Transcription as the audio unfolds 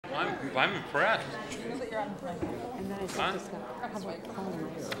I'm impressed. And then I just got, how about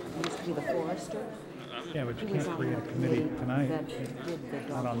colonized? He used to be the forester. Yeah, but you can't create a committee tonight. That did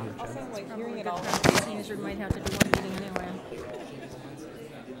the Not on the dog. agenda. Like hearing it all, seeing as you might have to do one meeting anyway.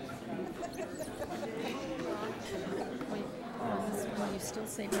 Wait, will you still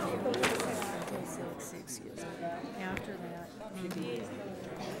say when you until 6, excuse me. After that.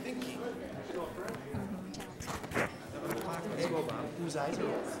 Whose eyes are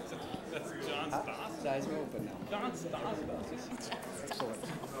open? That's John's boss. His eyes are open now. John's boss.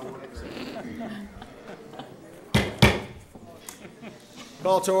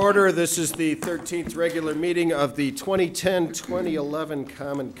 Call to order. This is the 13th regular meeting of the 2010-2011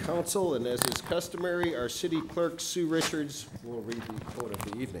 Common Council, and as is customary, our city clerk, Sue Richards, will read the quote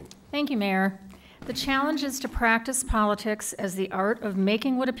of the evening. Thank you, Mayor. The challenge is to practice politics as the art of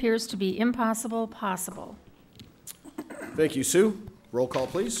making what appears to be impossible possible. Thank you, Sue. Roll call,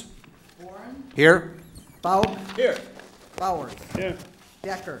 please. Warren? Here. Baub? Here. Bowers? Here.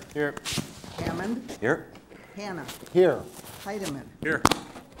 Decker? Here. Hammond? Here. Hannah? Here. Heidemann? Here.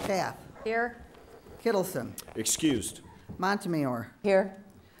 Taft? Here. Kittleson? Excused. Montemayor? Here.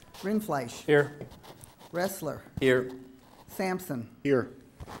 Rindfleisch? Here. Wrestler? Here. Sampson? Here.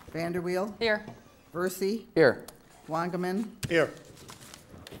 Vanderweel? Here. Versi? Here. Wangerman? Here.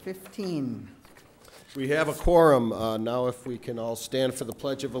 15. We have a quorum. Now if we can all stand for the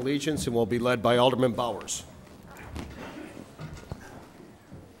Pledge of Allegiance, and we'll be led by Alderman Bowers.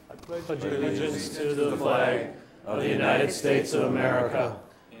 Pledge allegiance to the flag of the United States of America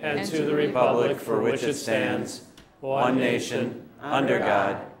and to the republic for which it stands, one nation, under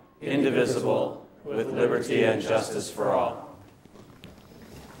God, indivisible, with liberty and justice for all.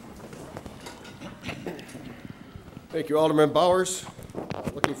 Thank you, Alderman Bowers.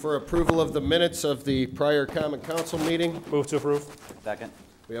 Looking for approval of the minutes of the prior Common Council meeting. Move to approve. Second.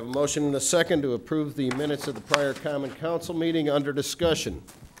 We have a motion and a second to approve the minutes of the prior Common Council meeting under discussion.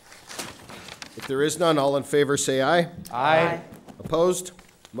 If there is none, all in favor say aye. Aye. Opposed?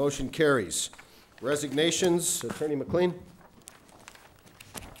 Motion carries. Resignations, Attorney McLean.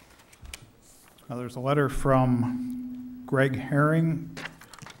 There's a letter from Greg Herring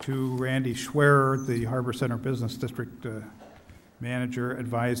to Randy Schwerer, the Harbor Center Business District manager,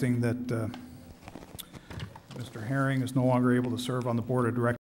 advising that Mr. Herring is no longer able to serve on the board of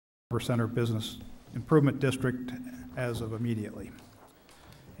directors of Harbor Center Business Improvement District as of immediately,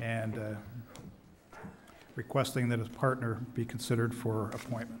 and requesting that his partner be considered for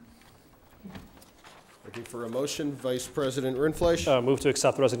appointment. Looking for a motion, Vice President Rindfleisch. Move to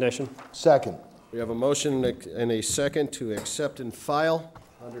accept the resignation. Second. We have a motion and a second to accept and file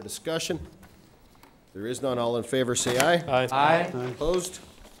under discussion. If there is none, all in favor say aye. Aye. Aye. Opposed?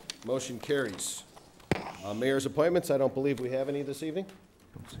 Motion carries. Mayor's appointments, I don't believe we have any this evening.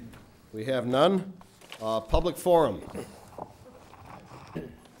 We have none. Public forum.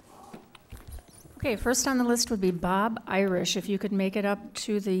 Okay, first on the list would be Bob Irish. If you could make it up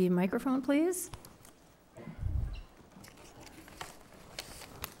to the microphone, please.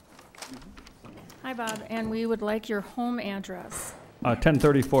 Hi, Bob, and we would like your home address.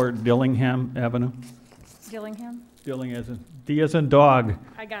 1034 Dillingham Avenue. Dillingham? Dilling as in, D as in dog.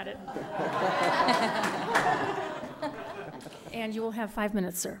 I got it. And you will have 5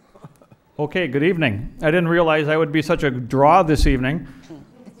 minutes, sir. Okay, good evening. I didn't realize I would be such a draw this evening.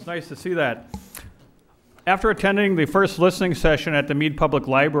 It's nice to see that. After attending the first listening session at the Meade Public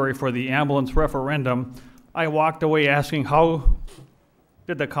Library for the ambulance referendum, I walked away asking how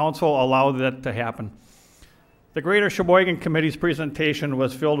did the council allow that to happen. The Greater Sheboygan Committee's presentation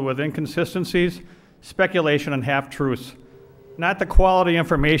was filled with inconsistencies, speculation, and half-truths, not the quality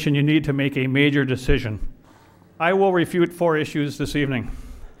information you need to make a major decision. I will refute 4 issues this evening.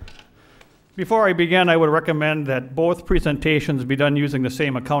 Before I begin, I would recommend that both presentations be done using the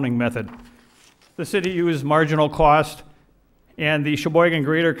same accounting method. The city used marginal cost, and the Sheboygan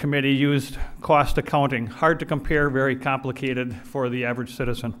Greater Committee used cost accounting. Hard to compare, very complicated for the average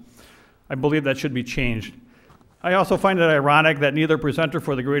citizen. I believe that should be changed. I also find it ironic that neither presenter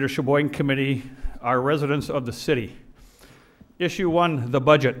for the Greater Sheboygan Committee are residents of the city. Issue 1, the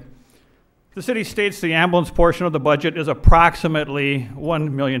budget. The city states the ambulance portion of the budget is approximately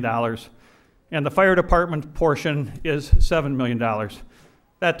 $1 million, and the fire department portion is $7 million.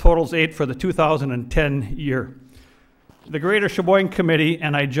 That totals 8 for the 2010 year. The Greater Sheboygan Committee,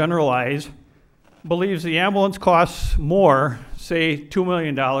 and I generalize, believes the ambulance costs more, say $2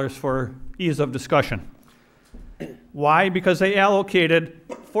 million for ease of discussion. Why? Because they allocated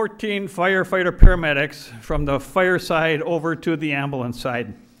 14 firefighter paramedics from the fire side over to the ambulance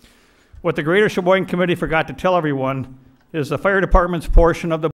side. What the Greater Sheboygan Committee forgot to tell everyone is the fire department's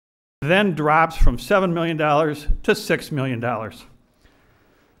portion of the then drops from $7 million to $6 million.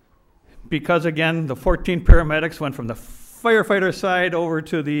 Because again, the 14 paramedics went from the firefighter side over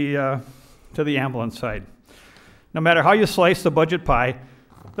to the ambulance side. No matter how you slice the budget pie,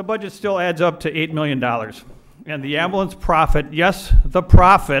 the budget still adds up to $8 million. And the ambulance profit, yes, the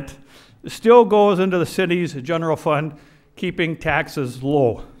profit, still goes into the city's general fund, keeping taxes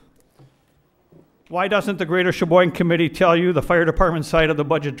low. Why doesn't the Greater Sheboygan Committee tell you the fire department side of the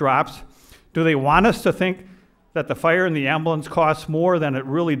budget drops? Do they want us to think that the fire and the ambulance costs more than it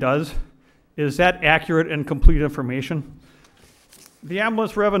really does? Is that accurate and complete information? The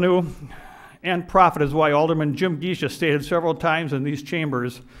ambulance revenue and profit is why Alderman Jim Geisha stated several times in these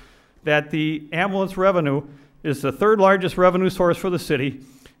chambers that the ambulance revenue is the third largest revenue source for the city,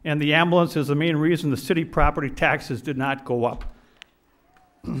 and the ambulance is the main reason the city property taxes did not go up.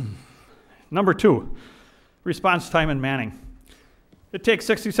 Number 2, response time and manning. It takes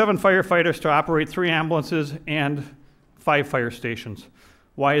 67 firefighters to operate 3 ambulances and 5 fire stations.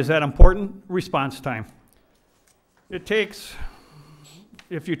 Why is that important? Response time. It takes,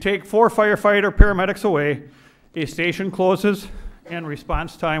 if you take 4 firefighter paramedics away, a station closes and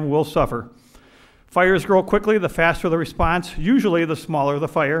response time will suffer. Fires grow quickly, the faster the response, usually the smaller the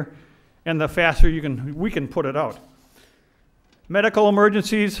fire, and the faster we can put it out. Medical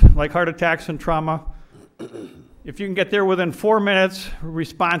emergencies like heart attacks and trauma, if you can get there within 4 minutes,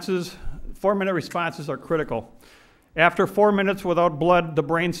 4-minute responses are critical. After 4 minutes without blood, the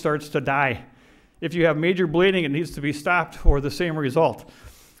brain starts to die. If you have major bleeding, it needs to be stopped for the same result.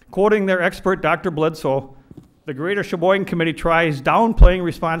 Quoting their expert, Dr. Bledsoe, the Greater Sheboygan Committee tries downplaying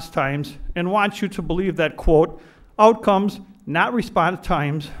response times and wants you to believe that, quote, outcomes, not response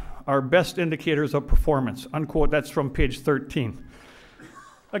times, are best indicators of performance, unquote. That's from page 13.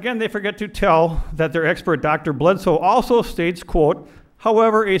 Again, they forget to tell that their expert, Dr. Bledsoe, also states, quote,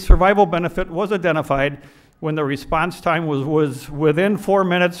 however, a survival benefit was identified when the response time was within 4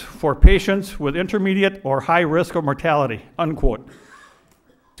 minutes for patients with intermediate or high risk of mortality, unquote.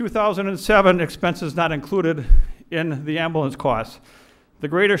 2007 expenses not included in the ambulance costs. The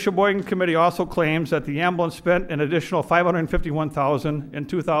Greater Sheboygan Committee also claims that the ambulance spent an additional $551,000 in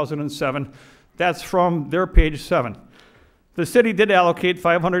 2007. That's from their page 7. The city did allocate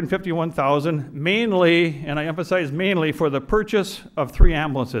 $551,000 mainly, and I emphasize mainly, for the purchase of 3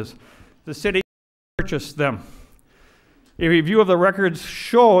 ambulances. The city purchased them. A review of the records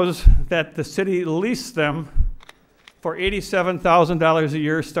shows that the city leased them for $87,000 a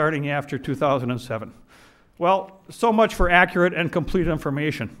year starting after 2007. Well, so much for accurate and complete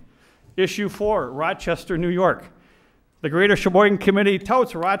information. Issue 4, Rochester, New York. The Greater Sheboygan Committee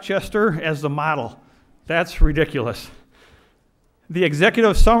touts Rochester as the model. That's ridiculous. The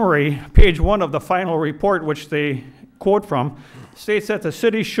executive summary, page 1 of the final report, which they quote from, states that the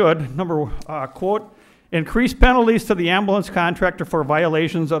city should, quote, increase penalties to the ambulance contractor for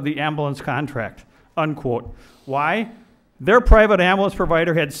violations of the ambulance contract, unquote. Why? Their private ambulance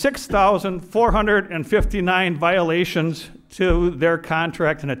provider had 6,459 violations to their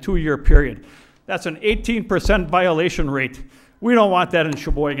contract in a 2-year period. That's an 18% violation rate. We don't want that in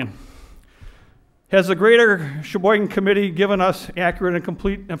Sheboygan. Has the Greater Sheboygan Committee given us accurate and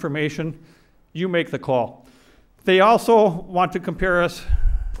complete information? You make the call. They also want to compare us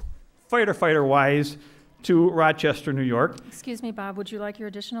fighter-wise to Rochester, New York. Excuse me, Bob, would you like your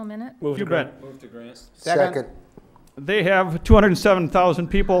additional minute? You bet. Move to grant. Second. They have 207,000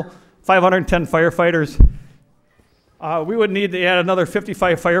 people, 510 firefighters. We would need to add another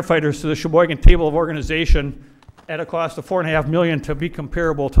 55 firefighters to the Sheboygan Table of Organization at a cost of $4.5 million to be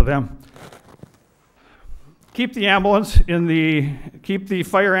comparable to them. Keep the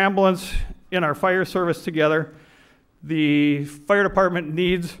fire ambulance in our fire service together. The fire department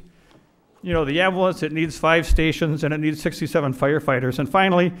needs, the ambulance, it needs 5 stations and it needs 67 firefighters. And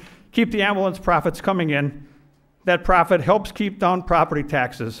finally, keep the ambulance profits coming in. That profit helps keep down property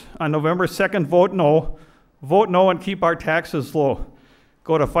taxes. On November 2nd, vote no. Vote no and keep our taxes low.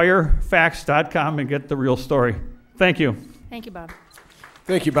 Go to firefax.com and get the real story. Thank you. Thank you, Bob.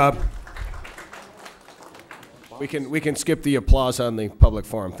 Thank you, Bob. We can skip the applause on the public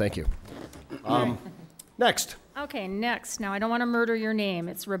forum. Thank you. Next. Okay, next. Now, I don't want to murder your name.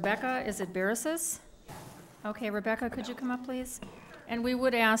 It's Rebecca, is it Barasis? Okay, Rebecca, could you come up, please? And we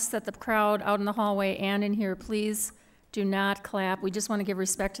would ask that the crowd out in the hallway and in here, please do not clap. We just want to give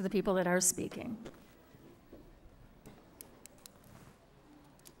respect to the people that are speaking.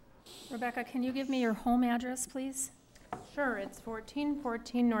 Rebecca, can you give me your home address, please? Sure, it's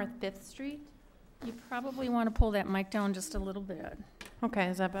 1414 North 5th Street. You probably want to pull that mic down just a little bit. Okay,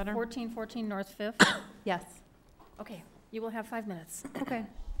 is that better? 1414 North 5th? Yes. Okay, you will have 5 minutes. Okay.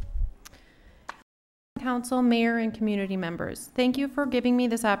 Council, Mayor, and community members. Thank you for giving me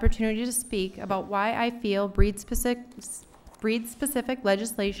this opportunity to speak about why I feel breed-specific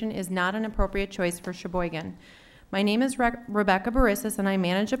legislation is not an appropriate choice for Sheboygan. My name is Rebecca Barissis, and I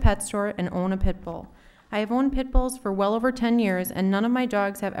manage a pet store and own a pit bull. I have owned pit bulls for well over 10 years, and none of my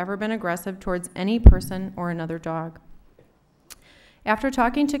dogs have ever been aggressive towards any person or another dog. After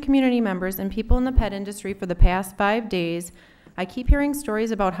talking to community members and people in the pet industry for the past 5 days, I keep hearing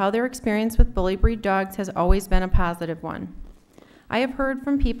stories about how their experience with bully breed dogs has always been a positive one. I have heard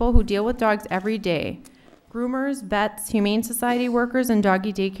from people who deal with dogs every day: groomers, vets, Humane Society workers, and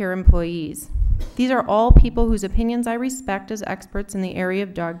doggy daycare employees. These are all people whose opinions I respect as experts in the area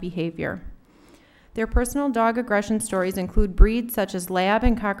of dog behavior. Their personal dog aggression stories include breeds such as Lab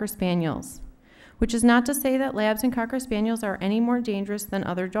and Cocker Spaniels, which is not to say that Labs and Cocker Spaniels are any more dangerous than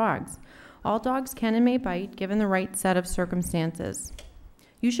other dogs. All dogs can and may bite, given the right set of circumstances.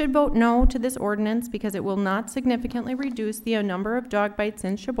 You should vote no to this ordinance because it will not significantly reduce the number of dog bites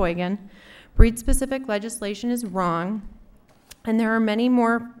in Sheboygan. Breed-specific legislation is wrong, and there are many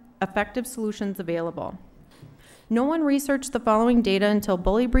more effective solutions available. No one researched the following data until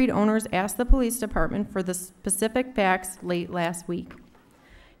bully breed owners asked the police department for the specific facts late last week.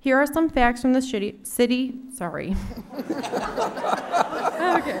 Here are some facts from the city, sorry.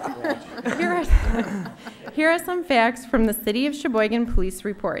 Okay. Here are some facts from the City of Sheboygan police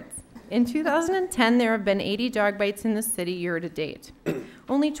reports. In 2010, there have been 80 dog bites in the city year to date.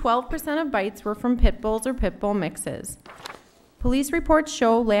 Only 12% of bites were from pit bulls or pit bull mixes. Police reports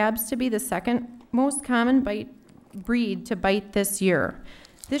show Labs to be the second most common breed to bite this year.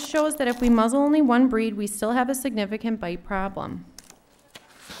 This shows that if we muzzle only one breed, we still have a significant bite problem.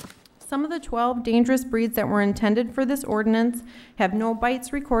 Some of the 12 dangerous breeds that were intended for this ordinance have no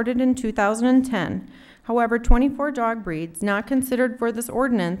bites recorded in 2010. However, 24 dog breeds not considered for this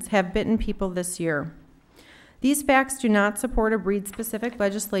ordinance have bitten people this year. These facts do not support a breed-specific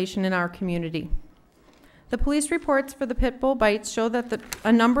legislation in our community. The police reports for the pit bull bites show that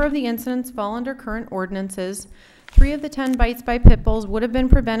a number of the incidents fall under current ordinances. 3 of the 10 bites by pit bulls would have been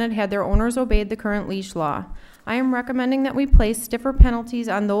prevented had their owners obeyed the current leash law. I am recommending that we place stiffer penalties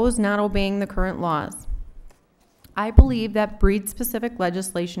on those not obeying the current laws. I believe that breed-specific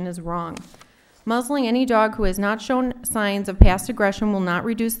legislation is wrong. Muzzling any dog who has not shown signs of past aggression will not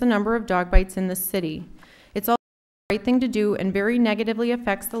reduce the number of dog bites in the city. It's also the right thing to do and very negatively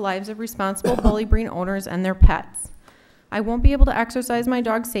affects the lives of responsible bully breed owners and their pets. I won't be able to exercise my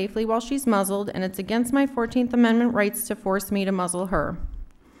dog safely while she's muzzled, and it's against my 14th Amendment rights to force me to muzzle her.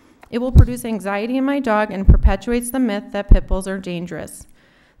 It will produce anxiety in my dog and perpetuates the myth that pit bulls are dangerous.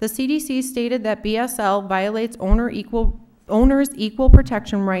 The CDC stated that BSL violates owners' equal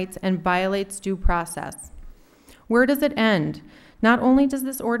protection rights and violates due process. Where does it end? Not only does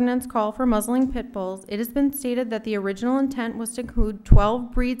this ordinance call for muzzling pit bulls, it has been stated that the original intent was to include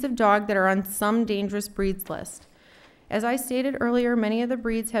 12 breeds of dog that are on some dangerous breeds list. As I stated earlier, many of the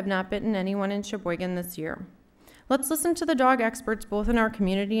breeds have not bitten anyone in Sheboygan this year. Let's listen to the dog experts both in our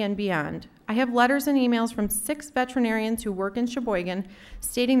community and beyond. I have letters and emails from 6 veterinarians who work in Sheboygan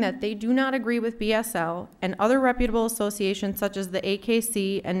stating that they do not agree with BSL, and other reputable associations such as the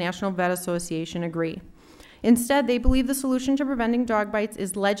AKC and National Vet Association agree. Instead, they believe the solution to preventing dog bites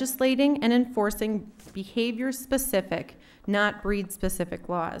is legislating and enforcing behavior-specific, not breed-specific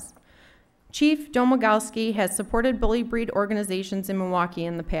laws. Chief Domagowski has supported bully breed organizations in Milwaukee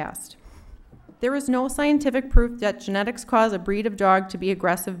in the past. There is no scientific proof that genetics cause a breed of dog to be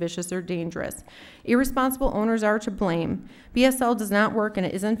aggressive, vicious, or dangerous. Irresponsible owners are to blame. BSL does not work and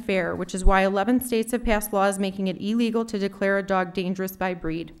it isn't fair, which is why 11 states have passed laws making it illegal to declare a dog dangerous by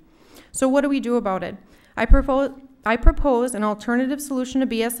breed. So what do we do about it? I propose an alternative solution to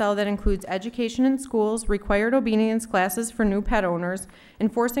BSL that includes education in schools, required obedience classes for new pet owners,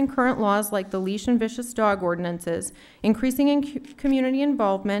 enforcing current laws like the leash and vicious dog ordinances, increasing community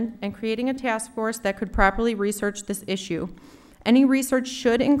involvement, and creating a task force that could properly research this issue. Any research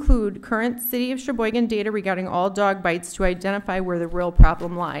should include current City of Sheboygan data regarding all dog bites to identify where the real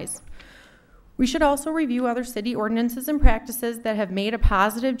problem lies. We should also review other city ordinances and practices that have made a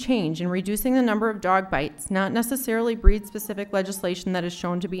positive change in reducing the number of dog bites, not necessarily breed-specific legislation that is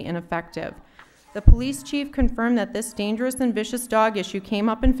shown to be ineffective. The police chief confirmed that this dangerous and vicious dog issue came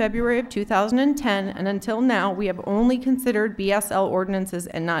up in February of 2010, and until now, we have only considered BSL ordinances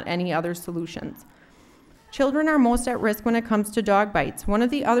and not any other solutions. Children are most at risk when it comes to dog bites. One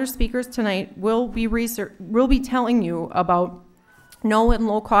of the other speakers tonight will be telling you about no and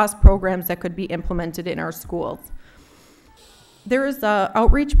low-cost programs that could be implemented in our schools. There is an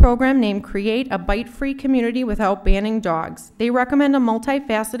outreach program named Create a Bite-Free Community Without Banning Dogs. They recommend a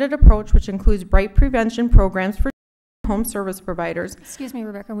multifaceted approach which includes bite prevention programs for home service providers. Excuse me,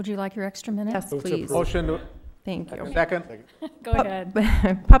 Rebecca, would you like your extra minute? Yes, please. Motion to, Thank you. second. Go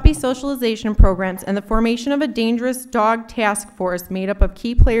ahead. Puppy socialization programs and the formation of a dangerous dog task force made up of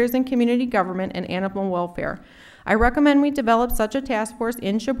key players in community government and animal welfare. I recommend we develop such a task force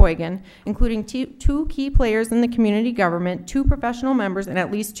in Sheboygan, including two key players in the community government, 2 professional members, and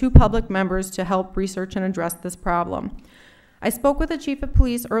at least 2 public members to help research and address this problem. I spoke with the chief of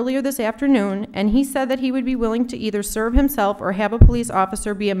police earlier this afternoon, and he said that he would be willing to either serve himself or have a police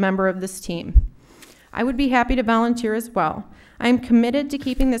officer be a member of this team. I would be happy to volunteer as well. I am committed to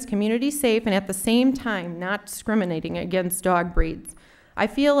keeping this community safe and at the same time not discriminating against dog breeds. I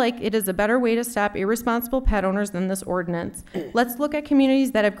feel like it is a better way to stop irresponsible pet owners than this ordinance. Let's look at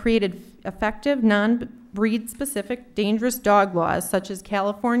communities that have created effective, non-breed specific, dangerous dog laws such as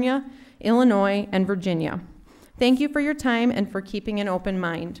California, Illinois, and Virginia. Thank you for your time and for keeping an open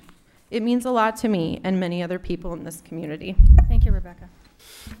mind. It means a lot to me and many other people in this community. Thank you, Rebecca.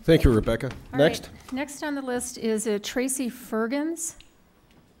 Thank you, Rebecca. All Next. right, next on the list is Tracy Fergans.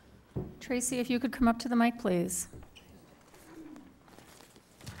 Tracy, if you could come up to the mic, please.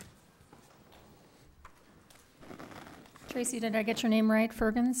 Tracy, did I get your name right,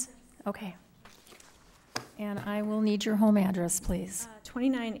 Fergans? Okay. And I will need your home address, please.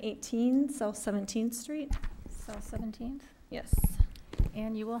 2918 South 17th Street. South 17th? Yes.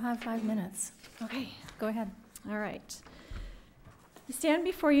 And you will have 5 minutes. Okay. Go ahead. All right. I stand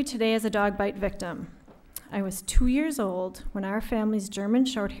before you today as a dog bite victim. I was 2 years old when our family's German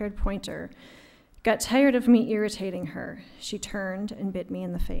short-haired pointer got tired of me irritating her. She turned and bit me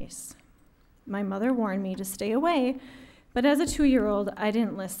in the face. My mother warned me to stay away, but as a 2-year-old, I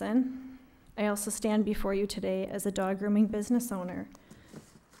didn't listen. I also stand before you today as a dog grooming business owner.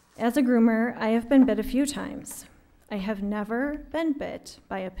 As a groomer, I have been bit a few times. I have never been bit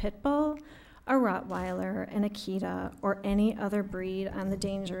by a pit bull, a Rottweiler, an Akita, or any other breed on the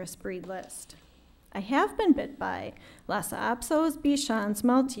dangerous breed list. I have been bit by Lhasa Apsos, Bichons,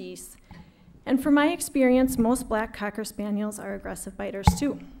 Maltese, and from my experience, most black Cocker Spaniels are aggressive biters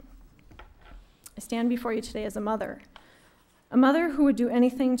too. I stand before you today as a mother who would do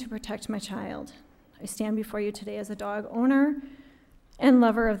anything to protect my child. I stand before you today as a dog owner and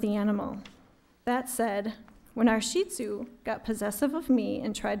lover of the animal. That said, when our Shih Tzu got possessive of me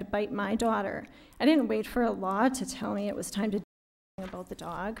and tried to bite my daughter, I didn't wait for a law to tell me it was time to do something about the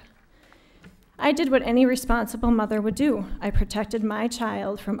dog. I did what any responsible mother would do. I protected my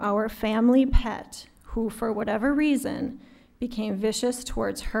child from our family pet, who, for whatever reason, became vicious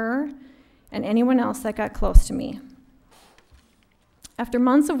towards her and anyone else that got close to me. After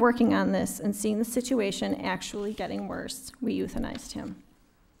months of working on this and seeing the situation actually getting worse, we euthanized him.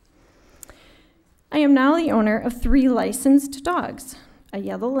 I am now the owner of 3 licensed dogs, a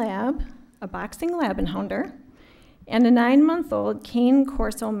yellow lab, a boxing lab and hound, and a 9-month-old Cane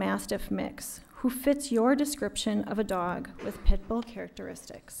Corso Mastiff mix, who fits your description of a dog with pit bull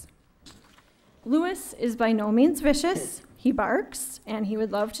characteristics. Lewis is by no means vicious. He barks, and he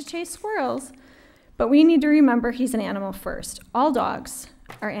would love to chase squirrels, but we need to remember he's an animal first. All dogs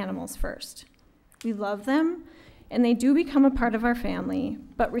are animals first. We love them, and they do become a part of our family,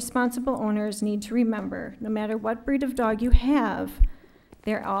 but responsible owners need to remember, no matter what breed of dog you have,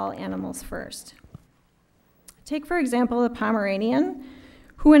 they're all animals first. Take, for example, the Pomeranian,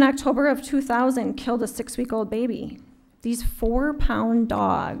 who in October of 2000 killed a 6-week-old baby. These 4-pound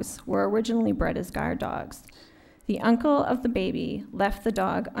dogs were originally bred as guard dogs. The uncle of the baby left the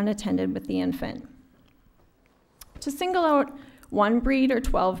dog unattended with the infant. To single out one breed or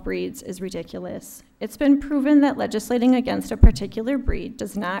 12 breeds is ridiculous. It's been proven that legislating against a particular breed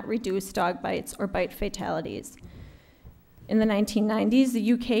does not reduce dog bites or bite fatalities. In the 1990s,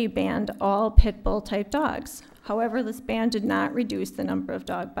 the UK banned all pit bull type dogs. However, this ban did not reduce the number of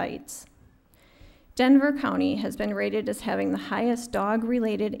dog bites. Denver County has been rated as having the highest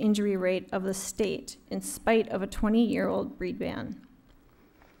dog-related injury rate of the state in spite of a 20-year-old breed ban.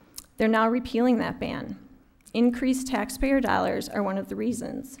 They're now repealing that ban. Increased taxpayer dollars are one of the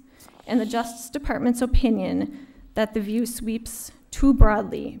reasons, and the Justice Department's opinion that the view sweeps too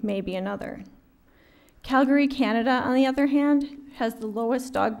broadly may be another. Calgary, Canada, on the other hand, has the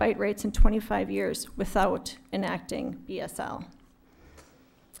lowest dog bite rates in 25 years without enacting BSL.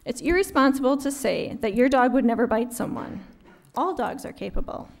 It's irresponsible to say that your dog would never bite someone. All dogs are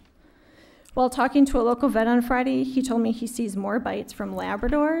capable. While talking to a local vet on Friday, he told me he sees more bites from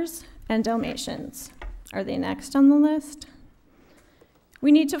Labradors and Dalmatians. Are they next on the list?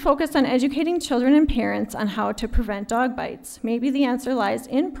 We need to focus on educating children and parents on how to prevent dog bites. Maybe the answer lies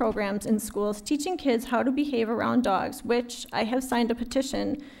in programs in schools teaching kids how to behave around dogs, which I have signed a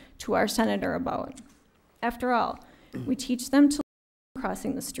petition to our senator about. After all, we teach them to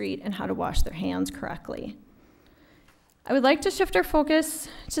crossing the street and how to wash their hands correctly. I would like to shift our focus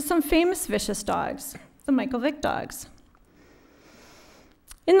to some famous vicious dogs, the Michael Vick dogs.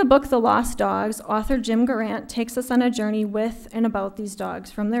 In the book, The Lost Dogs, author Jim Garant takes us on a journey with and about these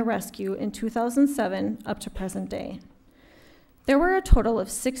dogs from their rescue in 2007 up to present day. There were a total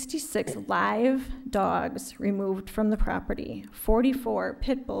of 66 live dogs removed from the property. 44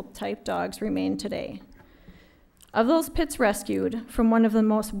 pit bull type dogs remain today. Of those pits rescued from one of the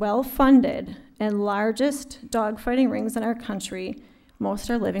most well-funded and largest dogfighting rings in our country, most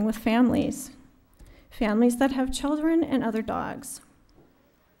are living with families. Families that have children and other dogs.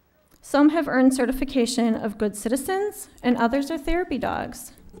 Some have earned certification of good citizens, and others are therapy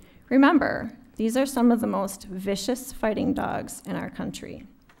dogs. Remember, these are some of the most vicious fighting dogs in our country.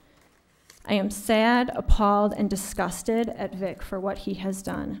 I am sad, appalled, and disgusted at Vic for what he has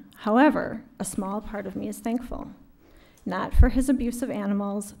done. However, a small part of me is thankful. Not for his abuse of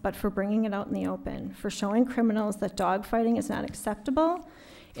animals, but for bringing it out in the open, for showing criminals that dogfighting is not acceptable,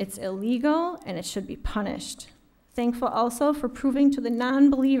 it's illegal, and it should be punished. Thankful also for proving to the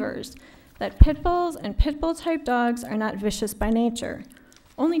non-believers that pit bulls and pit bull type dogs are not vicious by nature.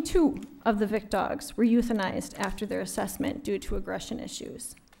 Only 2 of the Vick dogs were euthanized after their assessment due to aggression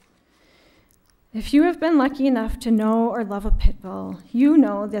issues. If you have been lucky enough to know or love a pit bull, you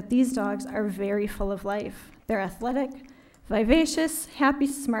know that these dogs are very full of life. They're athletic, vivacious, happy,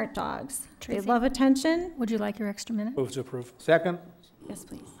 smart dogs. Tracy? They love attention. Would you like your extra minute? Move to approve. Second? Yes,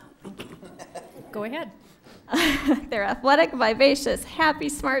 please. Go ahead. They're athletic, vivacious, happy,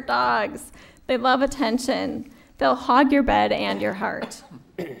 smart dogs. They love attention. They'll hog your bed and your heart.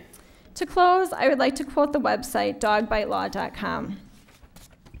 To close, I would like to quote the website dogbitelaw.com.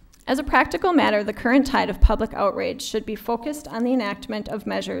 As a practical matter, the current tide of public outrage should be focused on the enactment of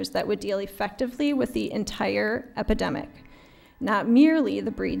measures that would deal effectively with the entire epidemic, not merely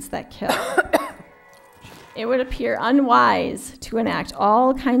the breeds that kill. It would appear unwise to enact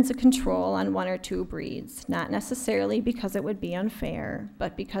all kinds of control on 1 or 2 breeds, not necessarily because it would be unfair,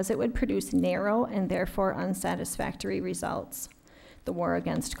 but because it would produce narrow and therefore unsatisfactory results. The war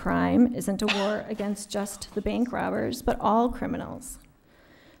against crime isn't a war against just the bank robbers, but all criminals.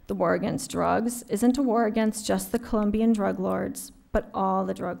 The war against drugs isn't a war against just the Colombian drug lords, but all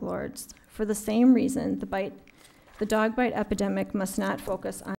the drug lords. For the same reason, the dog bite epidemic must not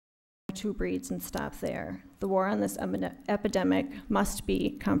focus on 2 breeds and stop there. The war on this epidemic must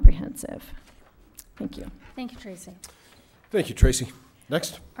be comprehensive. Thank you. Thank you, Tracy. Thank you, Tracy.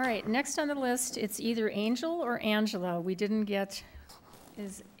 Next. All right, next on the list, it's either Angel or Angela. We didn't get,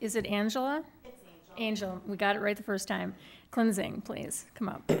 is it Angela? It's Angel. Angel, we got it right the first time. Cleansing, please, come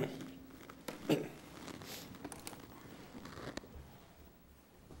up.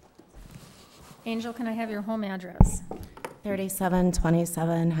 Angel, can I have your home address?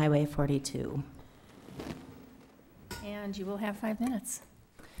 3727 Highway 42. And you will have 5 minutes.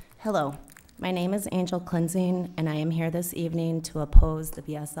 Hello, my name is Angel Cleansing, and I am here this evening to oppose the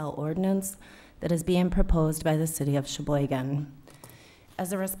BSL ordinance that is being proposed by the city of Sheboygan.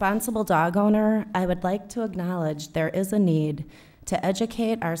 As a responsible dog owner, I would like to acknowledge there is a need to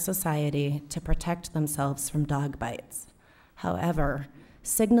educate our society to protect themselves from dog bites. However,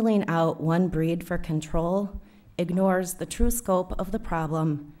 signaling out one breed for control ignores the true scope of the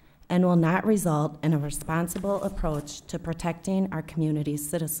problem and will not result in a responsible approach to protecting our community's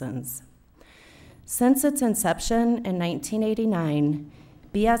citizens. Since its inception in 1989,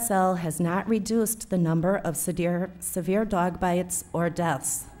 BSL has not reduced the number of severe dog bites or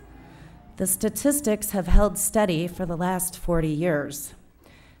deaths. The statistics have held steady for the last 40 years.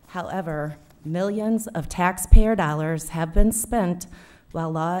 However, millions of taxpayer dollars have been spent while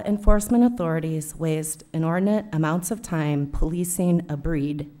law enforcement authorities waste inordinate amounts of time policing a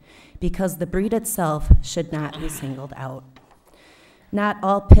breed because the breed itself should not be singled out. Not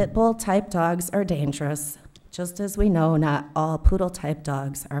all pit bull type dogs are dangerous, just as we know not all poodle type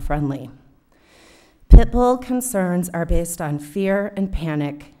dogs are friendly. Pit bull concerns are based on fear and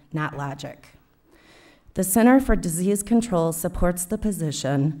panic, not logic. The Center for Disease Control supports the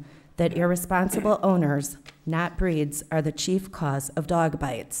position that irresponsible owners, not breeds, are the chief cause of dog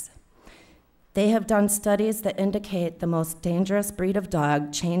bites. They have done studies that indicate the most dangerous breed of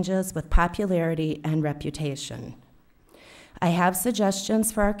dog changes with popularity and reputation. I have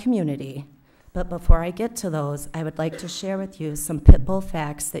suggestions for our community, but before I get to those, I would like to share with you some pit bull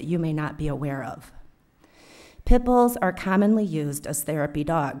facts that you may not be aware of. Pit bulls are commonly used as therapy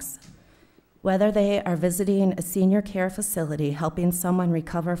dogs. Whether they are visiting a senior care facility helping someone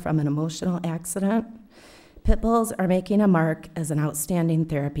recover from an emotional accident, pit bulls are making a mark as an outstanding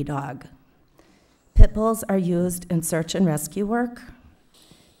therapy dog. Pit bulls are used in search and rescue work,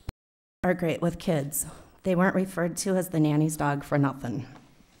 are great with kids. They weren't referred to as the nanny's dog for nothing.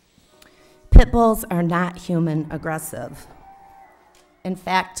 Pit bulls are not human aggressive. In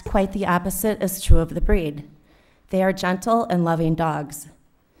fact, quite the opposite is true of the breed. They are gentle and loving dogs.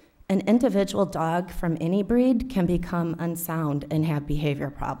 An individual dog from any breed can become unsound and have behavior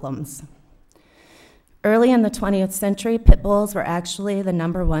problems. Early in the 20th century, pit bulls were actually the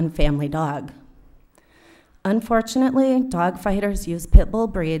 #1 family dog. Unfortunately, dog fighters use pit bull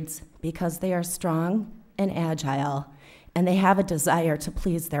breeds because they are strong and agile, and they have a desire to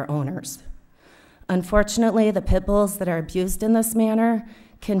please their owners. Unfortunately, the pit bulls that are abused in this manner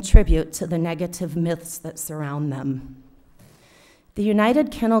contribute to the negative myths that surround them. The United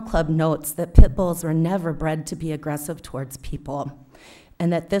Kennel Club notes that pit bulls were never bred to be aggressive towards people,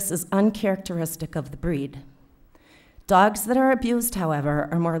 and that this is uncharacteristic of the breed. Dogs that are abused, however,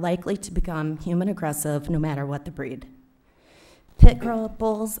 are more likely to become human aggressive no matter what the breed. Pit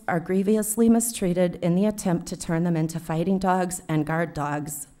bulls are grievously mistreated in the attempt to turn them into fighting dogs and guard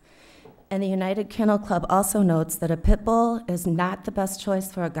dogs. And the United Kennel Club also notes that a pit bull is not the best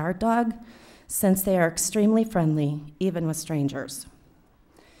choice for a guard dog, since they are extremely friendly, even with strangers.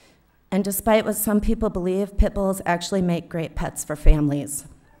 And despite what some people believe, pit bulls actually make great pets for families.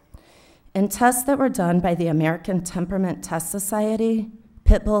 In tests that were done by the American Temperament Test Society,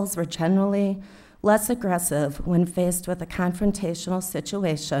 pit bulls were generally less aggressive when faced with a confrontational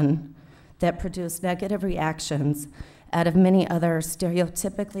situation that produced negative reactions out of many other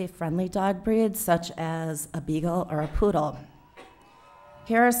stereotypically friendly dog breeds, such as a beagle or a poodle.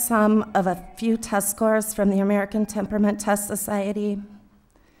 Here are some of a few test scores from the American Temperament Test Society.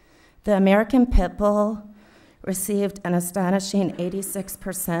 The American Pit Bull received an astonishing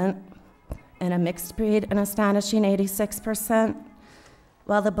 86%, and a mixed breed an astonishing 86%,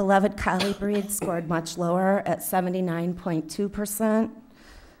 while the beloved Collie breed scored much lower at 79.2%,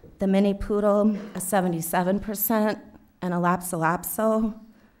 the Mini Poodle a 77%, and a Lhasa Lapso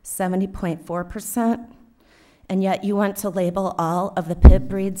 70.4%, and yet you want to label all of the pit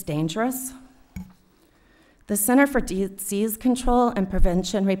breeds dangerous? The Center for Disease Control and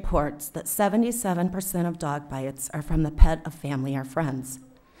Prevention reports that 77% of dog bites are from the pet of family or friends,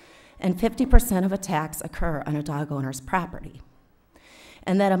 and 50% of attacks occur on a dog owner's property.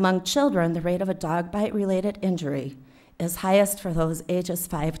 And that among children, the rate of a dog bite-related injury is highest for those ages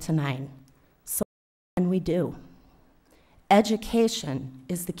 5 to 9. So what can we do? Education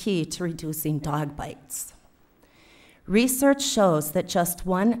is the key to reducing dog bites. Research shows that just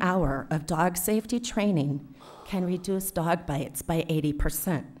 1 hour of dog safety training can reduce dog bites by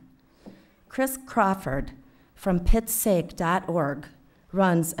 80%. Chris Crawford from pitsake.org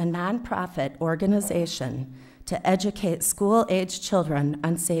runs a nonprofit organization to educate school-aged children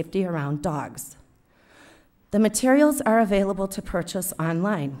on safety around dogs. The materials are available to purchase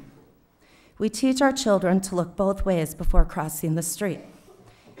online. We teach our children to look both ways before crossing the street.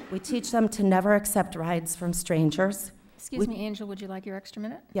 We teach them to never accept rides from strangers. Excuse me, Angel, would you like your extra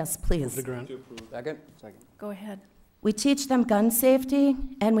minute? Yes, please. Second? Go ahead. We teach them gun safety,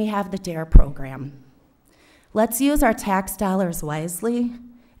 and we have the DARE program. Let's use our tax dollars wisely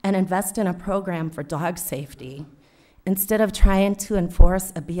and invest in a program for dog safety instead of trying to enforce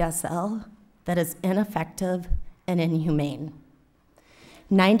a BSL that is ineffective and inhumane.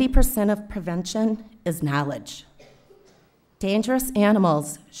 90% of prevention is knowledge. Dangerous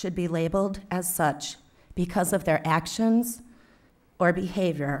animals should be labeled as such because of their actions or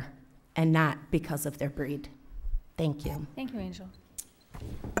behavior and not because of their breed. Thank you. Thank you, Angel.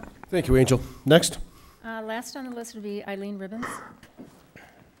 Thank you, Angel. Next. Last on the list would be Eileen Ribbons.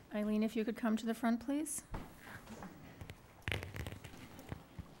 Eileen, if you could come to the front, please.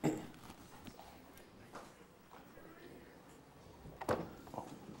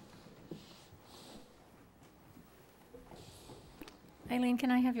 Eileen,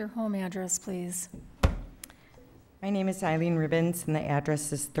 can I have your home address, please? My name is Eileen Ribbons, and the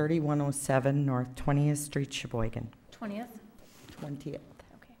address is 3107 North 20th Street, Sheboygan. 20th? 20th.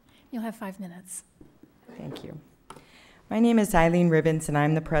 Okay. You'll have 5 minutes. Thank you. My name is Eileen Ribbons, and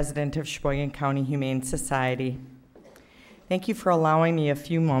I'm the president of Sheboygan County Humane Society. Thank you for allowing me a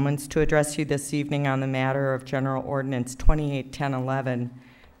few moments to address you this evening on the matter of General Ordinance 281011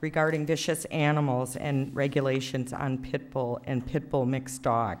 regarding vicious animals and regulations on pit bull and pit bull mixed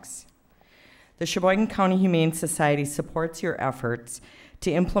dogs. The Sheboygan County Humane Society supports your efforts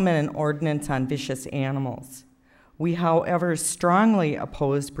to implement an ordinance on vicious animals. We, however, strongly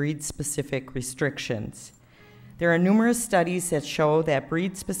oppose breed-specific restrictions. There are numerous studies that show that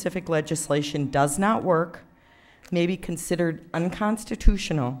breed-specific legislation does not work, may be considered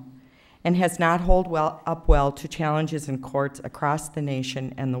unconstitutional, and has not held up well to challenges in courts across the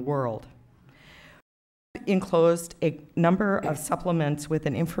nation and the world. Enclosed a number of supplements with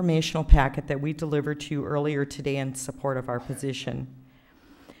an informational packet that we delivered to you earlier today in support of our position.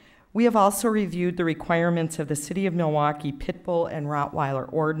 We have also reviewed the requirements of the City of Milwaukee Pit Bull and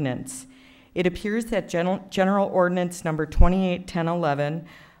Rottweiler Ordinance. It appears that General Ordinance number 281011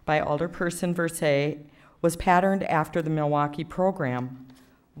 by Alderperson Versailles was patterned after the Milwaukee program.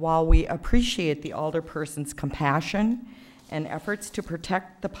 While we appreciate the Alderperson's compassion and efforts to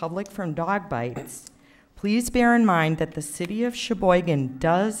protect the public from dog bites, please bear in mind that the City of Sheboygan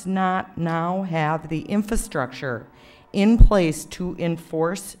does not now have the infrastructure in place to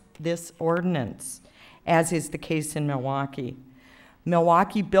enforce this ordinance, as is the case in Milwaukee.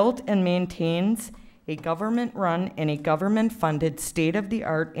 Milwaukee built and maintains a government-run and a government-funded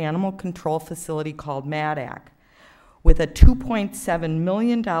state-of-the-art animal control facility called MADAC, with a $2.7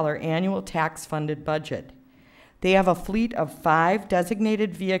 million annual tax-funded budget. They have a fleet of 5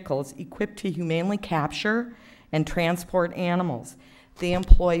 designated vehicles equipped to humanely capture and transport animals. They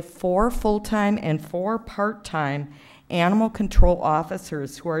employ 4 full-time and 4 part-time animal control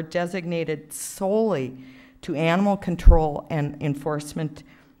officers who are designated solely to animal control and enforcement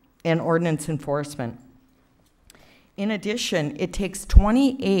and ordinance enforcement. In addition, it takes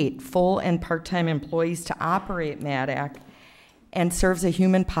 28 full and part-time employees to operate MADAC and serves a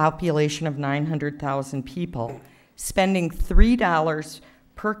human population of 900,000 people, spending $3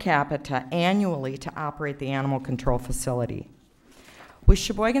 per capita annually to operate the animal control facility. With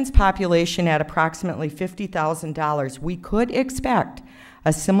Sheboygan's population at approximately $50,000, we could expect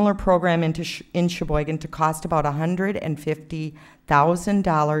a similar program in Sheboygan to cost about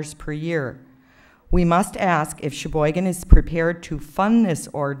 $150,000 per year. We must ask if Sheboygan is prepared to fund this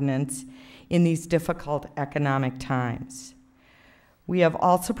ordinance in these difficult economic times. We have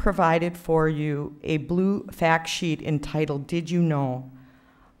also provided for you a blue fact sheet entitled, Did You Know?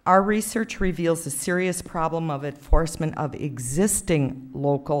 Our research reveals a serious problem of enforcement of existing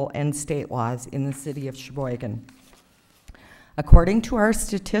local and state laws in the City of Sheboygan. According to our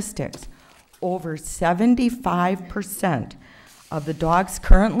statistics, over 75% of the dogs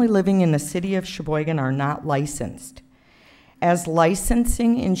currently living in the City of Sheboygan are not licensed. As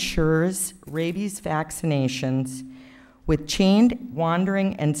licensing ensures rabies vaccinations, with chained,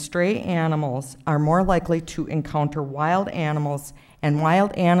 wandering, and stray animals are more likely to encounter wild animals, and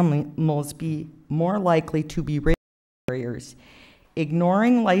wild animals be more likely to be rabies carriers.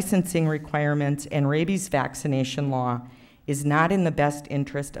 Ignoring licensing requirements and rabies vaccination law is not in the best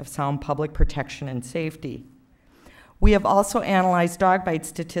interest of sound public protection and safety. We have also analyzed dog bite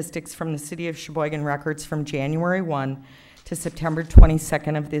statistics from the City of Sheboygan records from January 1 to September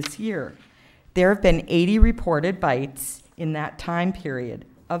 22nd of this year. There have been 80 reported bites in that time period.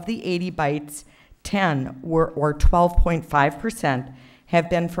 Of the 80 bites, 10 or 12.5% have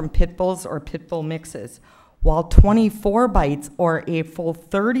been from pit bulls or pit bull mixes, while 24 bites or a full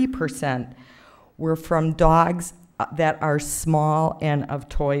 30% were from dogs that are small and of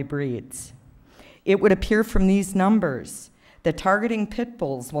toy breeds. It would appear from these numbers that targeting pit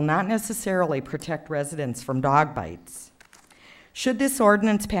bulls will not necessarily protect residents from dog bites. Should this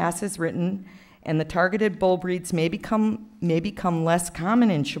ordinance pass as written, and the targeted bull breeds may become less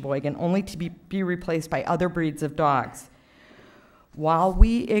common in Sheboygan, only to be replaced by other breeds of dogs. While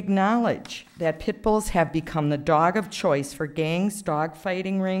we acknowledge that pit bulls have become the dog of choice for gangs, dog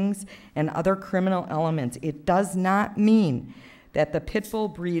fighting rings, and other criminal elements, it does not mean that the pit bull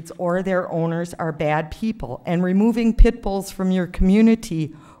breeds or their owners are bad people, and removing pit bulls from your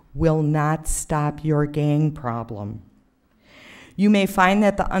community will not stop your gang problem. You may find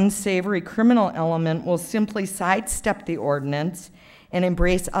that the unsavory criminal element will simply sidestep the ordinance and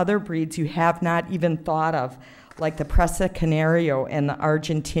embrace other breeds you have not even thought of, like the Presa Canario and the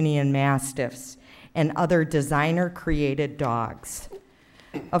Argentinian Mastiffs and other designer-created dogs.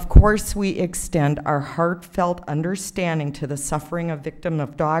 Of course, we extend our heartfelt understanding to the suffering of victims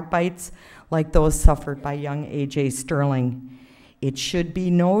of dog bites like those suffered by young A.J. Sterling. It should be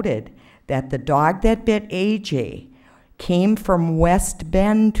noted that the dog that bit A.J. came from West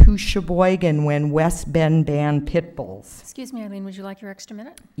Bend to Sheboygan when West Bend banned pit bulls. Excuse me, Eileen, would you like your extra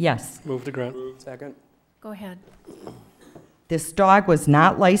minute? Yes. Move to grant. Second. Go ahead. This dog was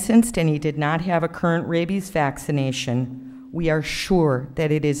not licensed and he did not have a current rabies vaccination. We are sure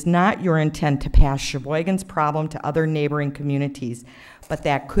that it is not your intent to pass Sheboygan's problem to other neighboring communities, but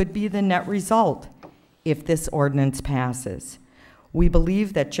that could be the net result if this ordinance passes. We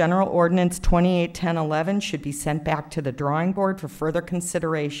believe that General Ordinance 281011 should be sent back to the drawing board for further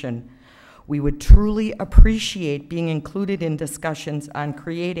consideration. We would truly appreciate being included in discussions on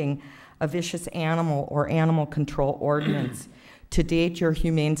creating a vicious animal or animal control ordinance. To date, your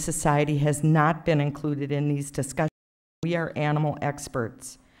Humane Society has not been included in these discussions. We are animal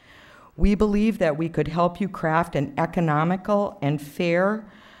experts. We believe that we could help you craft an economical and fair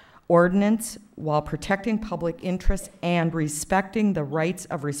ordinance while protecting public interest and respecting the rights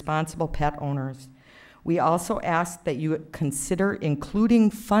of responsible pet owners. We also ask that you consider including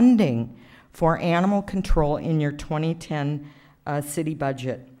funding for animal control in your 2010 city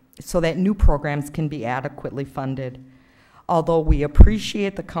budget so that new programs can be adequately funded. Although we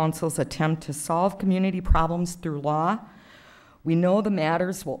appreciate the council's attempt to solve community problems through law, we know the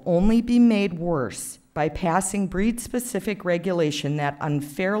matters will only be made worse by passing breed-specific regulation that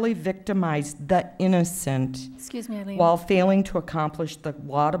unfairly victimized the innocent. Excuse me, Eileen. While failing to accomplish the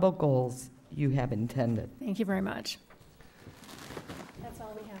laudable goals you have intended. Thank you very much. That's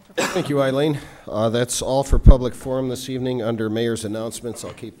all we have for Thank you, Eileen. That's all for public forum this evening under mayor's announcements.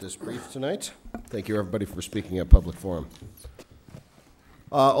 I'll keep this brief tonight. Thank you, everybody, for speaking at public forum.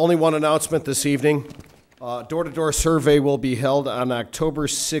 Only one announcement this evening. Door-to-door survey will be held on October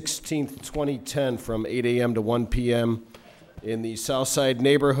 16th, 2010 from 8 a.m. to 1 p.m. in the Southside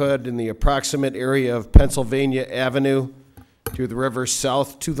neighborhood in the approximate area of Pennsylvania Avenue to the river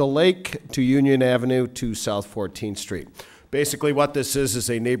south to the lake to Union Avenue to South 14th Street. Basically what this is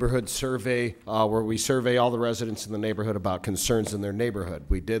a neighborhood survey where we survey all the residents in the neighborhood about concerns in their neighborhood.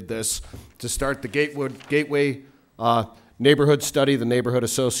 We did this to start the Gateway Neighborhood Study, the Neighborhood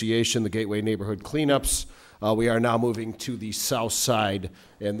Association, the Gateway Neighborhood Cleanups. We are now moving to the south side,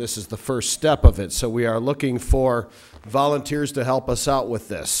 and this is the first step of it. So we are looking for volunteers to help us out with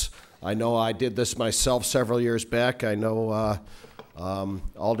this. I know I did this myself several years back. I know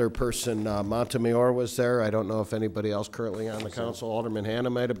Alderperson Montemayor was there. I don't know if anybody else currently on the council. Alderman Hanna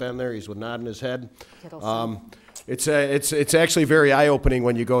might have been there. He's nodding his head. It's actually very eye-opening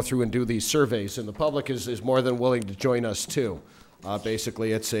when you go through and do these surveys, and the public is more than willing to join us too.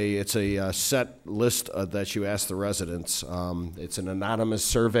 Basically, it's a set list that you ask the residents. It's an anonymous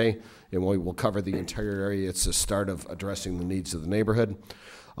survey, and we will cover the entire area. It's the start of addressing the needs of the neighborhood.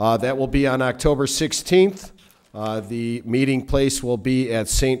 That will be on October 16th. The meeting place will be at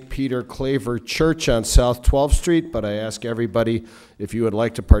St. Peter Claver Church on South 12th Street, but I ask everybody, if you would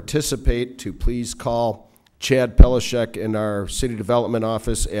like to participate, to please call Chad Pelishek in our City Development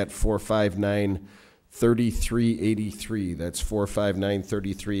Office at 459-3383. That's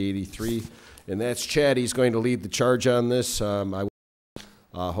 459-3383. And that's Chad. He's going to lead the charge on this. I will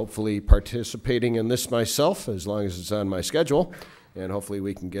hopefully participating in this myself, as long as it's on my schedule. And hopefully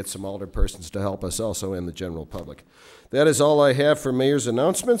we can get some alderpersons to help us also in the general public. That is all I have for mayor's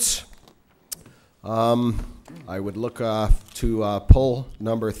announcements. I would look to pull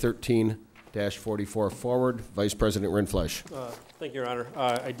number 13-44 forward. Vice President Rindfleisch. Thank you, Your Honor.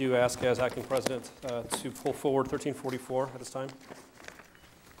 I do ask as acting president to pull forward 1344 at this time.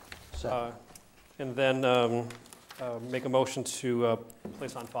 And then make a motion to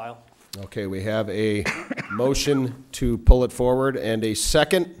place on file. Okay, we have a motion to pull it forward and a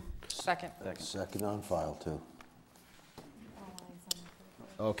second. Second. Second on file, too.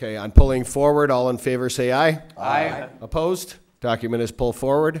 Okay, on pulling forward, all in favor say aye. Aye. Opposed? Document is pulled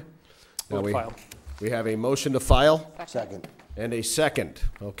forward. Now we have a motion to file. Second. And a second.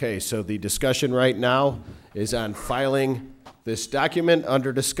 Okay, so the discussion right now is on filing this document.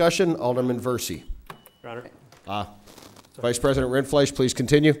 Under discussion, Alderman Versey. Your Honor. Vice President Rindfleisch, please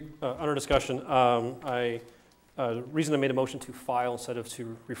continue. Under discussion, the reason I made a motion to file instead of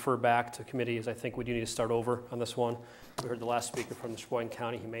to refer back to committee is I think we do need to start over on this one. We heard the last speaker from the Sheboygan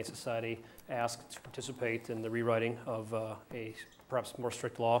County Humane Society ask to participate in the rewriting of a perhaps more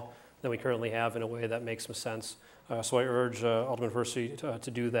strict law than we currently have in a way that makes some sense. So I urge Alderman Versey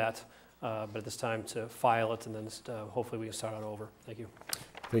to do that, but at this time to file it, and then hopefully we can start out over. Thank you.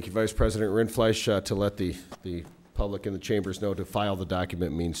 Thank you, Vice President Rindfleisch. To let the public in the chambers know, to file the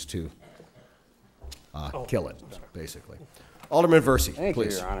document means to kill it, basically. Alderman Versey, please. Thank you,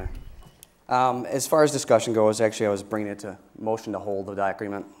 Your Honor. As far as discussion goes, actually I was bringing it to motion to hold the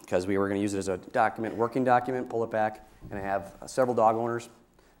document because we were going to use it as a document, working document, pull it back, and I have several dog owners.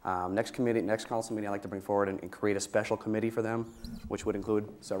 Next council meeting I'd like to bring forward and create a special committee for them, which would include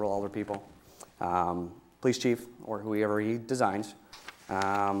several older people, police chief or whoever he designs,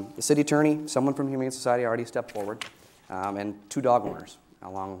 the city attorney, someone from Humane Society already stepped forward, and 2 dog owners,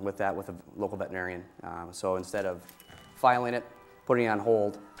 along with that with a local veterinarian. So instead of filing it, putting it on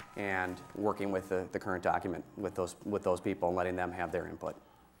hold, and working with the current document with those people and letting them have their input.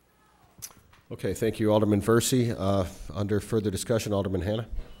 Okay, thank you, Alderman Versey. Under further discussion, Alderman Hanna.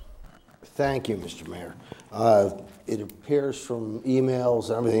 Thank you, Mr. Mayor. It appears from emails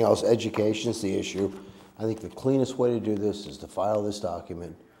and everything else, education is the issue. I think the cleanest way to do this is to file this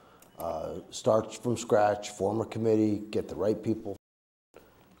document, start from scratch, form a committee, get the right people,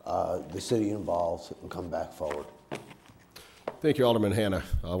 the city involved, and come back forward. Thank you, Alderman Hanna.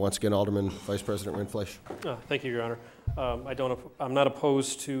 Once again, Alderman Vice President Rindfleisch. Thank you, Your Honor. I'm not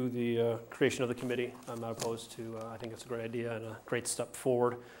opposed to the creation of the committee. I'm not opposed to, I think it's a great idea and a great step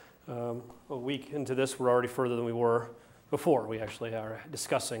forward. A week into this, we're already further than we were before. We actually are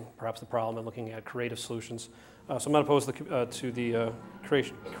discussing perhaps the problem and looking at creative solutions. So I'm not opposed to the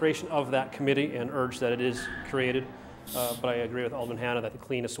creation of that committee and urge that it is created. But I agree with Alderman Hanna that the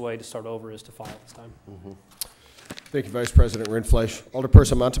cleanest way to start over is to file this time. Mm-hmm. Thank you, Vice President Rindfleisch.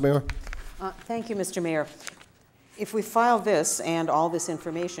 Alderperson Montemayor. Thank you, Mr. Mayor. If we file this and all this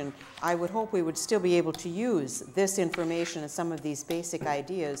information, I would hope we would still be able to use this information and some of these basic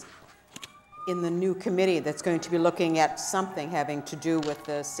ideas in the new committee that's going to be looking at something having to do with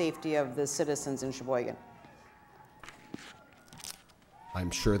the safety of the citizens in Sheboygan. I'm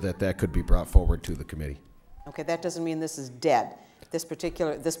sure that could be brought forward to the committee. Okay, that doesn't mean this is dead. This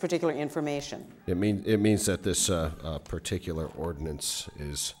particular information. It means that this particular ordinance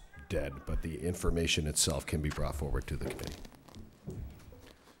is dead, but the information itself can be brought forward to the committee.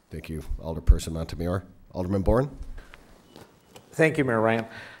 Thank you, Alderperson Montemayor. Alderman Bourne. Thank you, Mayor Ryan.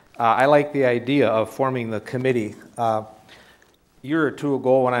 I like the idea of forming the committee. A year or two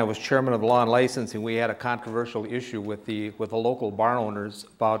ago, when I was chairman of law and licensing, we had a controversial issue with the local bar owners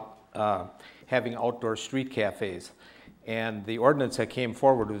about having outdoor street cafes. And the ordinance that came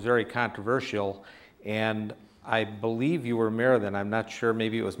forward was very controversial, and I believe you were mayor then, I'm not sure,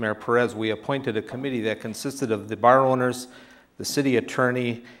 maybe it was Mayor Perez. We appointed a committee that consisted of the bar owners, the city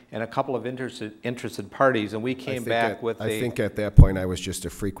attorney, and a couple of interested parties, and we came back with I think at that point I was just a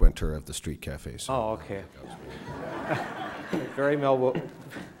frequenter of the street cafes. So. Oh, okay. Very well.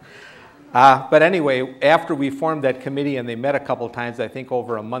 But anyway, after we formed that committee and they met a couple times, I think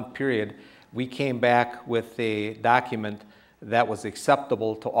over a month period, we came back with a document that was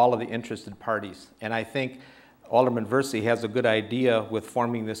acceptable to all of the interested parties. And I think Alderman Versey has a good idea with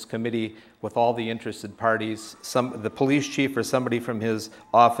forming this committee with all the interested parties, the police chief or somebody from his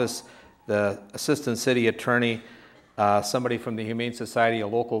office, the assistant city attorney, somebody from the Humane Society, a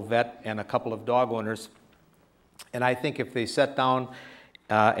local vet, and a couple of dog owners. And I think if they sit down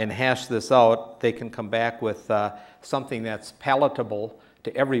and hash this out, they can come back with something that's palatable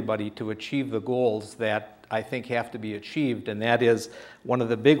to everybody to achieve the goals that I think have to be achieved, and that is one of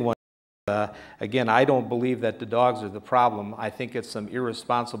the big ones. Again, I don't believe that the dogs are the problem. I think it's some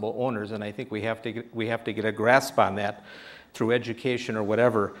irresponsible owners, and I think we have to get a grasp on that through education or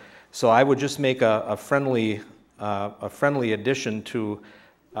whatever. So I would just make a friendly addition to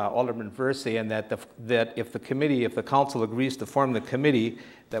Alderman Versey, and that if the council agrees to form the committee,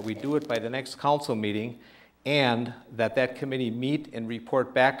 that we do it by the next council meeting, and that committee meet and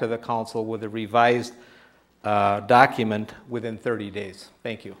report back to the council with a revised document within 30 days.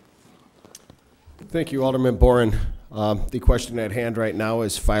 Thank you. Thank you, Alderman Boren. The question at hand right now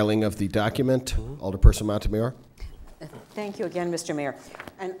is filing of the document. Alderperson Montemayor. Thank you again, Mr. Mayor.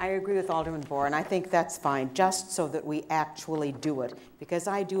 And I agree with Alderman Boren. I think that's fine, just so that we actually do it, because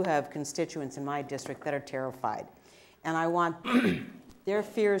I do have constituents in my district that are terrified. And I want their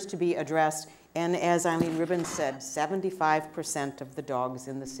fears to be addressed. And as Eileen Ribbons said, 75% of the dogs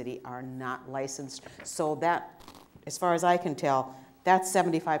in the city are not licensed. So that, as far as I can tell, that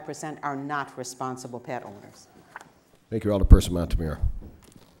 75% are not responsible pet owners. Thank you, Alderperson Montemayor.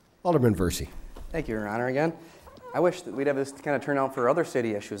 Alderman Versey. Thank you, Your Honor, again. I wish that we'd have this kind of turnout for other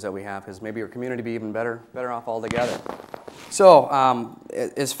city issues that we have, because maybe our community would be even better off altogether. So,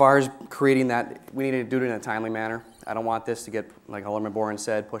 as far as creating that, we need to do it in a timely manner. I don't want this to get, like Alderman Boren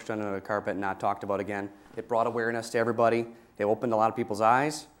said, pushed under the carpet and not talked about again. It brought awareness to everybody. It opened a lot of people's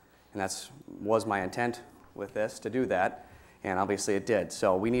eyes, and that was my intent with this, to do that, and obviously it did.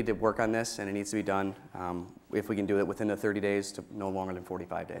 So we need to work on this, and it needs to be done, if we can do it within the 30 days to no longer than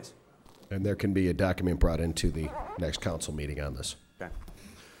 45 days. And there can be a document brought into the next council meeting on this. Okay.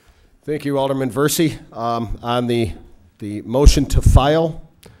 Thank you, Alderman Versey. On the motion to file,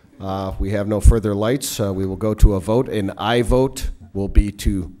 we have no further lights. We will go to a vote. An aye vote will be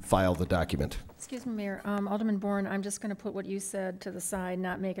to file the document. Excuse me, Mayor. Alderman Bourne, I'm just going to put what you said to the side,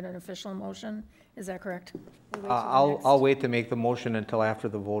 not make it an official motion. Is that correct? I'll wait to make the motion until after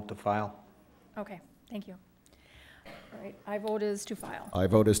the vote to file. Okay, thank you. right, I vote is to file. I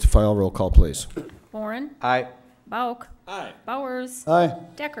vote is to file. Roll call, please. Boren. Aye. Bauk. Aye. Bowers. Aye.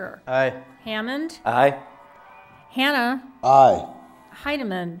 Decker. Aye. Hammond. Aye. Hannah. Aye.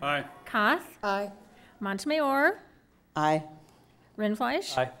 Heidemann. Aye. Koth. Aye. Montemayor. Aye.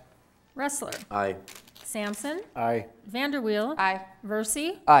 Rindfleisch. Aye. Ressler. Aye. Sampson. Aye. Vanderweel. Aye.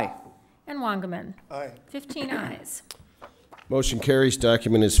 Versi. Aye. And Wangerman. Aye. 15 ayes. Motion carries.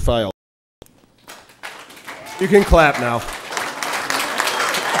 Document is filed. You can clap now.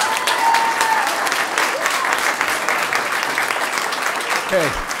 Okay.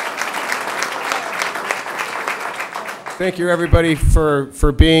 Thank you, everybody,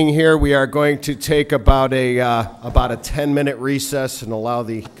 for being here. We are going to take about a 10-minute recess and allow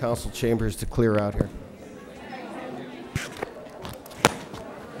the council chambers to clear out here.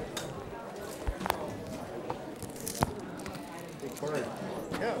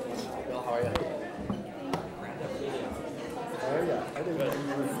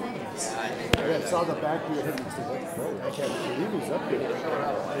 I saw the back of your head and said, I can't believe he's up here.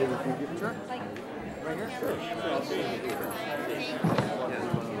 Hey, can you give a try? Right here? Sure.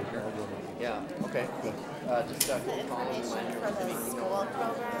 Yeah, okay. Just Information for the school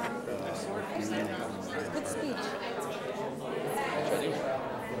program. Good speech.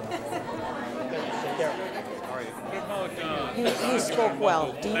 He spoke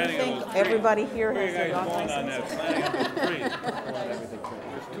well. Do you think everybody here has a dog on license? that planting of trees.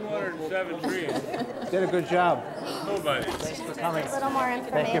 There's 207 trees. Did a good job. Nobody. Thanks for coming. A little more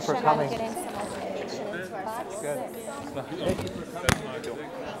information Thank you for coming. on getting some information into our box. Good.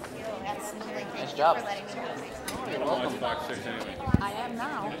 Nice job. You're welcome. Box 6 anyway. I am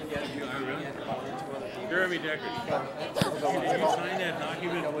now. Jeremy Decker. Did you sign that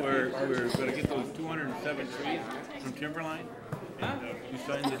document where we're going to get those 207 trees from Timberline? And you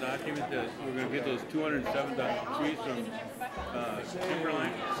signed the document that we're going to get those 207 trees from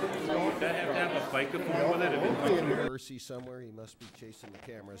Timberline? Does that have to have a FICA form with it? If it comes from Mercy somewhere. He must be chasing the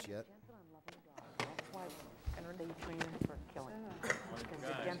cameras yet. And are they trained for killing? Because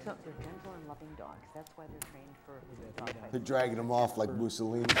they're gentle and loving dogs. That's why they're trained for dog fighting. They're dragging him off like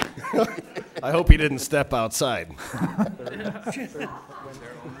Mussolini. I hope he didn't step outside.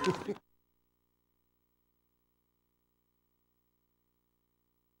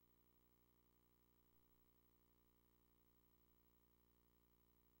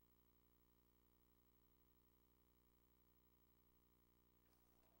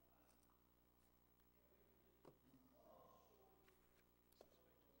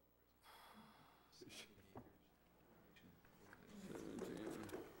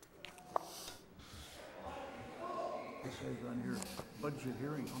 On your budget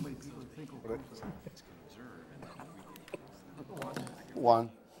hearing, how many people think will come to that? One.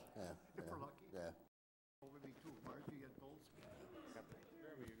 Yeah. Yeah.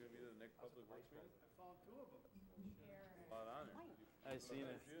 I seen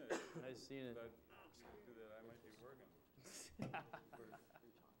it. I seen it.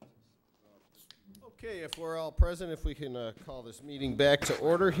 Okay, if we're all present, if we can call this meeting back to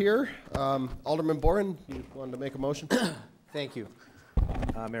order here. Alderman Boren, you wanted to make a motion? Thank you,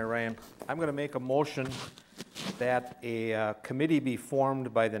 Mayor Ryan. I'm going to make a motion that a committee be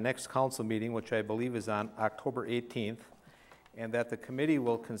formed by the next council meeting, which I believe is on October 18th, and that the committee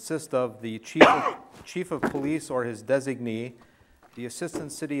will consist of the chief of police or his designee, the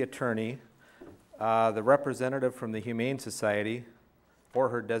assistant city attorney, the representative from the Humane Society or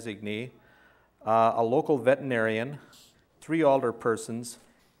her designee, a local veterinarian, 3 alderpersons,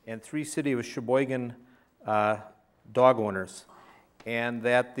 and 3 City of Sheboygan dog owners, and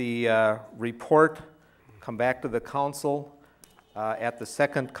that the report come back to the council at the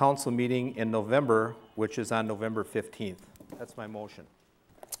second council meeting in November, which is on November 15th. That's my motion.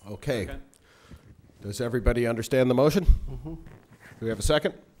 Okay. Does everybody understand the motion? Do we have a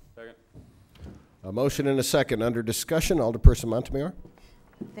second? Second. A motion and a second. Under discussion, Alderperson Montemayor.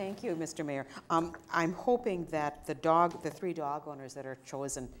 Thank you, Mr. Mayor. I'm hoping that the 3 dog owners that are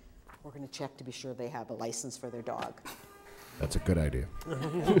chosen, we're going to check to be sure they have a license for their dog. That's a good idea.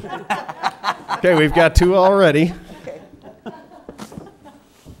 Okay, we've got 2 already. Okay.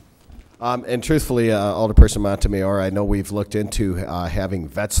 And truthfully, Alderperson Montemayor, I know we've looked into having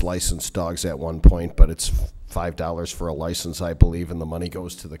vets license dogs at one point, but it's $5 for a license, I believe, and the money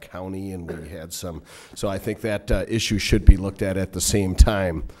goes to the county, and we had some. So I think that issue should be looked at the same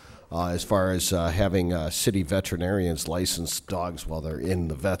time as far as having city veterinarians license dogs while they're in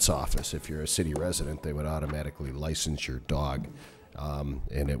the vet's office. If you're a city resident, they would automatically license your dog,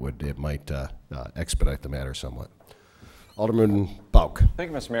 and it might expedite the matter somewhat. Alderman Bauk.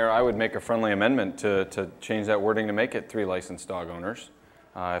 Thank you, Mr. Mayor. I would make a friendly amendment to change that wording to make it 3 licensed dog owners,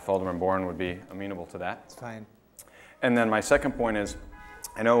 if Alderman Bourne would be amenable to that. That's fine. And then my second point is,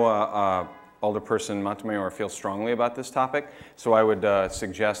 I know Alderperson Montemayor feels strongly about this topic, so I would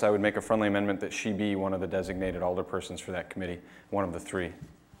suggest, I would make a friendly amendment that she be one of the designated alderpersons for that committee, one of the 3.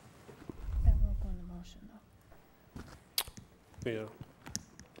 That won't go in the motion, though. Yeah.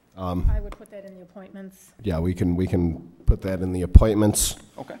 I would put that in the appointments. Yeah, we can put that in the appointments.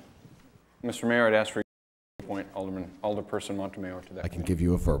 Okay. Mr. Mayor, I'd ask for you to appoint Alderperson Montemayor to that. I can give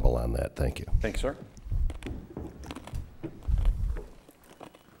you a verbal on that. Thank you. Thank you, sir.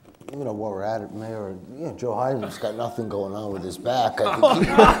 You know, while we're at it, Mayor, you know, Joe Hyden's got nothing going on with his back.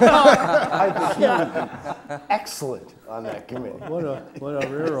 I think he would be excellent on that committee. What a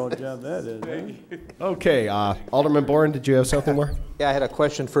railroad job that is, eh? Okay, Alderman Bourne, did you have something more? Yeah, I had a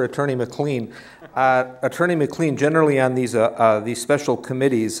question for Attorney McLean. Attorney McLean, generally on these special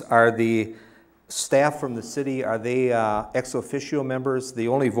committees, are the staff from the city, are they ex officio members? The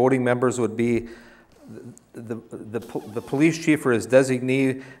only voting members would be the police chief or his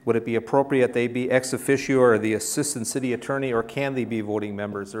designee. Would it be appropriate they be ex officio or the assistant city attorney, or can they be voting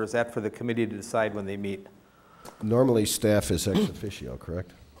members, or is that for the committee to decide when they meet? Normally, staff is ex officio,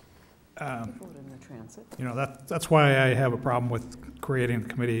 correct? You know, that's why I have a problem with creating a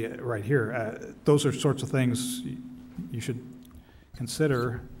committee right here. Those are sorts of things you should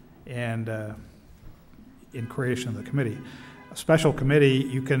consider and in creation of the committee. A special committee,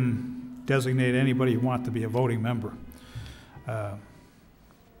 you can designate anybody you want to be a voting member,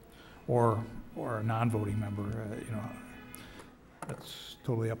 or a non-voting member. You know, that's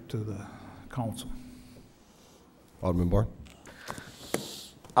totally up to the council. Alderman Bourne.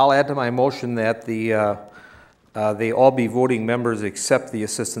 I'll add to my motion that they all be voting members except the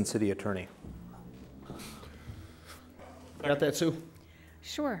assistant city attorney. Got that, Sue?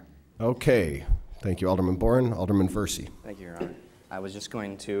 Sure. Okay. Thank you, Alderman Bourne. Alderman Versie. Thank you, Your Honor. I was just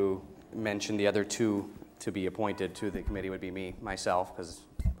going to mention the other 2 to be appointed to the committee would be myself, because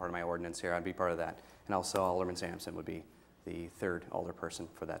part of my ordinance here, I'd be part of that. And also Alderman Sampson would be the 3rd alderperson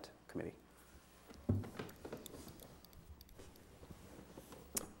for that committee.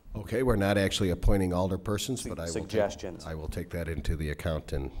 Okay, we're not actually appointing alderpersons, but Suggestions. I will take that into the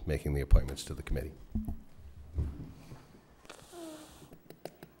account in making the appointments to the committee.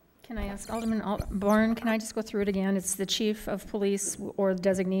 Can I ask Alderman Bourne, can I just go through it again? It's the chief of police or the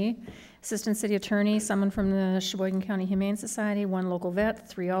designee, assistant city attorney, someone from the Sheboygan County Humane Society, 1 local vet,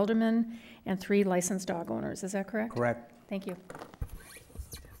 3 aldermen, and 3 licensed dog owners. Is that correct? Correct. Thank you.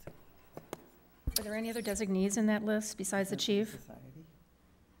 Are there any other designees in that list besides the chief?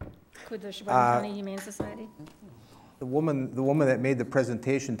 Could the Sheboygan County Humane Society? The woman that made the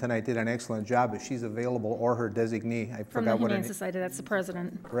presentation tonight did an excellent job. If she's available, or her designee, I From the forgot what her Humane name. Society, that's the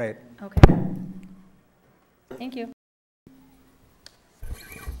president. Right. Okay. Thank you.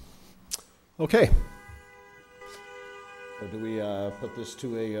 Okay. So do we put this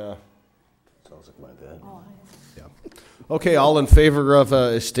to a... Sounds like my dad. Yeah. Okay, all in favor of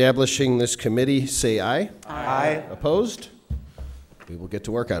establishing this committee, say aye. Aye. Opposed? We will get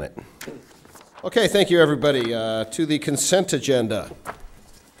to work on it. Okay, thank you, everybody. To the consent agenda.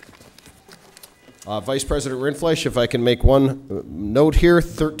 Vice President Rindfleisch, if I can make one note here,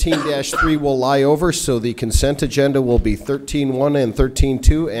 13-3 will lie over, so the consent agenda will be 13-1 and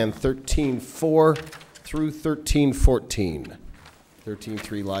 13-2 and 13-4 through 13-14.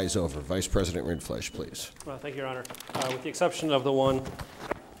 13-3 lies over. Vice President Rindfleisch, please. Well, thank you, Your Honor. With the exception of the one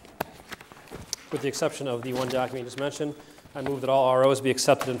document you just mentioned, I move that all ROs be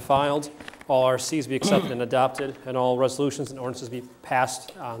accepted and filed, all RCs be accepted and adopted, and all resolutions and ordinances be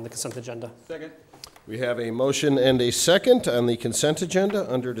passed on the consent agenda. Second. We have a motion and a second on the consent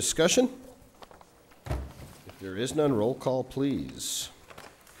agenda under discussion. If there is none, roll call, please.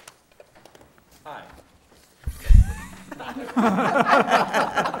 Aye.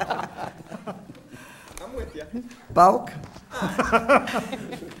 I'm with you. Bauk?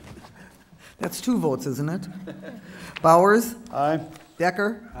 That's 2 votes, isn't it? Bowers? Aye.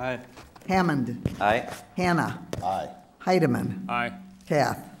 Decker? Aye. Hammond? Aye. Hannah? Aye. Heidemann? Aye.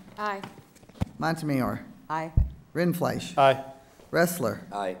 Kath? Aye. Montemayor? Aye. Rindfleisch? Aye. Ressler?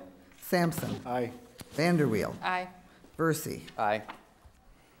 Aye. Sampson? Aye. Vanderweel? Aye. Versie? Aye.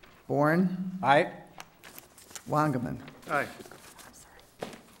 Bourne? Aye. Wangerman? Aye.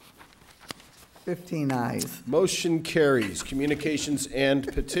 15 ayes. Motion carries. Communications and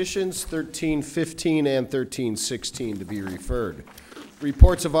petitions, 13-15 and 13-16 to be referred.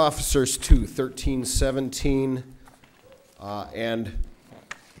 Reports of officers, 13-17 and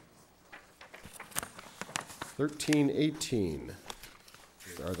 1318.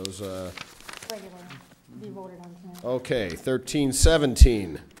 Are those, Regular, be voted on tonight. okay,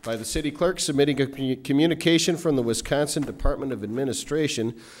 1317. By the city clerk submitting a communication from the Wisconsin Department of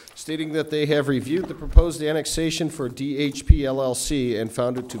Administration stating that they have reviewed the proposed annexation for DHP LLC and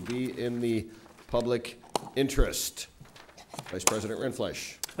found it to be in the public interest. Vice President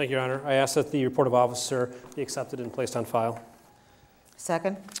Rindfleisch. Thank you, Your Honor. I ask that the report of officer be accepted and placed on file.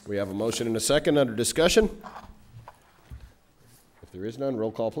 Second? We have a motion and a second under discussion. If there is none,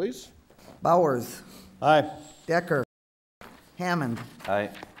 roll call, please. Bowers. Aye. Decker. Hammond. Aye.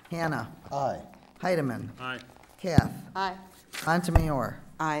 Hannah. Aye. Heidemann. Aye. Kath. Aye. Montemayor.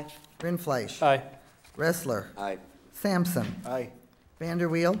 Aye. Rindfleisch. Aye. Ressler. Aye. Sampson. Aye.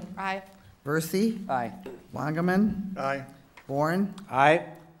 Vanderweel. Aye. Versi. Aye. Wangerman. Aye. Bourne. Aye.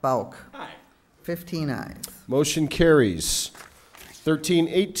 Bauk. 15 ayes. Motion carries.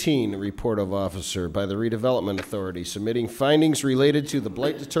 1318, report of officer by the Redevelopment Authority submitting findings related to the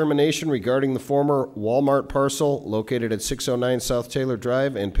blight determination regarding the former Walmart parcel located at 609 South Taylor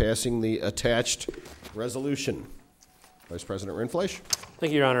Drive and passing the attached resolution. Vice President Rindfleisch.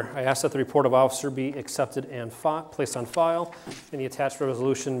 Thank you, Your Honor. I ask that the report of officer be accepted and placed on file, and the attached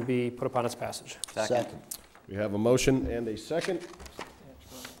resolution be put upon its passage. Second. We have a motion and a second.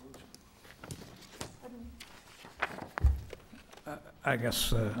 I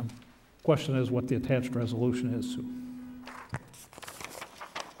guess question is what the attached resolution is. Do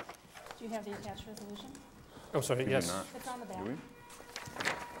you have the attached resolution? I'm sorry, We yes. do not. It's on the back. Do we?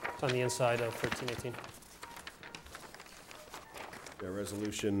 It's on the inside of 1318. The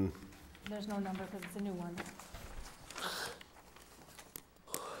resolution. There's no number because it's a new one.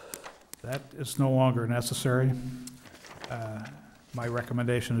 That is no longer necessary. My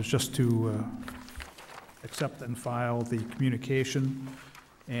recommendation is just to accept and file the communication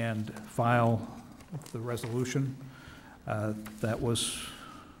and file the resolution. That was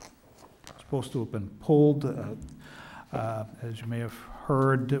supposed to have been pulled. As you may have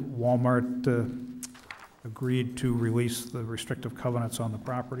heard, Walmart agreed to release the restrictive covenants on the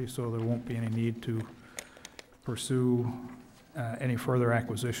property, so there won't be any need to pursue any further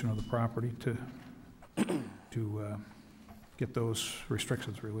acquisition of the property to get those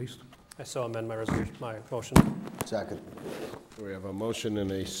restrictions released. I so amend my resolution, my motion. Second. We have a motion and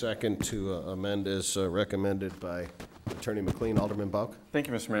a second to amend as recommended by Attorney McLean. Alderman Bauk. Thank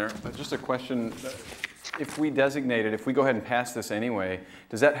you, Mr. Mayor. Just a question. If we designate it, if we go ahead and pass this anyway,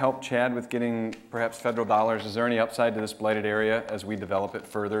 does that help Chad with getting perhaps federal dollars? Is there any upside to this blighted area as we develop it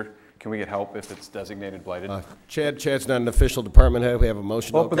further? Can we get help if it's designated blighted? Chad's not an official department head. We have a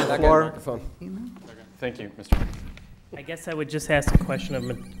motion. Open the floor. Microphone. Thank you, Mr. Mayor. I guess I would just ask a question of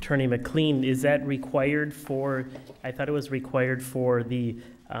Attorney McLean. Is that required for, I thought it was required for the,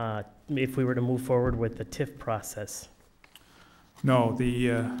 if we were to move forward with the TIF process? No,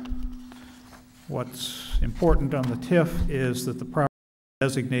 what's important on the TIF is that the property is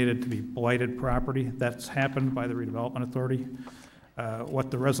designated to be blighted property. That's happened by the Redevelopment Authority.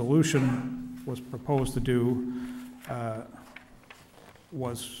 What the resolution was proposed to do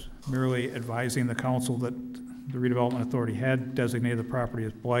was merely advising the council that the Redevelopment Authority had designated the property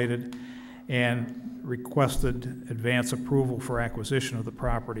as blighted and requested advance approval for acquisition of the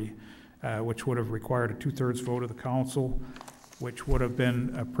property, which would have required a 2/3 vote of the council, which would have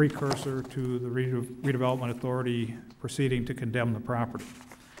been a precursor to the Redevelopment Authority proceeding to condemn the property.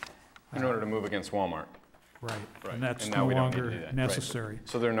 In order to move against Walmart. Right. Right. And that's And no now we don't need to longer do that. necessary. Right.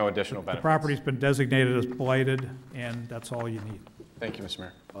 So there are no additional The benefits. property's been designated as blighted, and that's all you need. Thank you, Mr.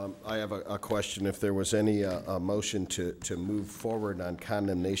 Mayor. I have a question. If there was any motion to move forward on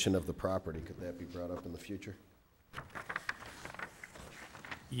condemnation of the property, could that be brought up in the future?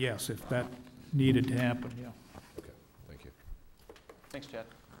 Yes, if that needed to happen, yeah. Okay, thank you. Thanks, Chad.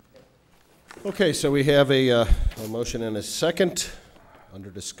 Okay, so we have a motion and a second under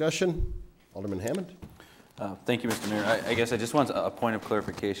discussion. Alderman Hammond. Thank you, Mr. Mayor. I guess I just want a point of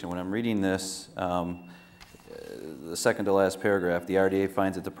clarification. When I'm reading this, the second to last paragraph, the RDA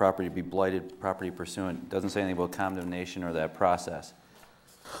finds that the property to be blighted property pursuant. Doesn't say anything about condemnation or that process.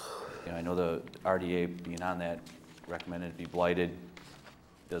 You know, I know the RDA being on that recommended it be blighted.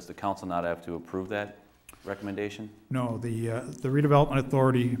 Does the council not have to approve that recommendation? No, the Redevelopment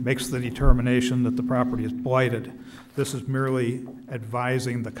Authority makes the determination that the property is blighted. This is merely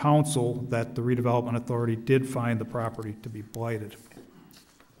advising the council that the Redevelopment Authority did find the property to be blighted.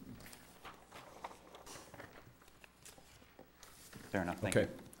 Fair enough, thank you.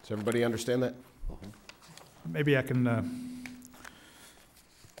 Does everybody understand that? Maybe I can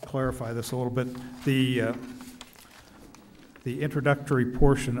clarify this a little bit. The introductory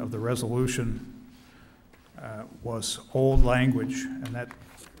portion of the resolution was old language, and that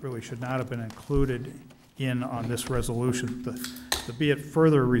really should not have been included on this resolution. The be it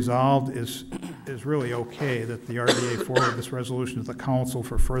further resolved is really okay, that the RDA forward this resolution to the council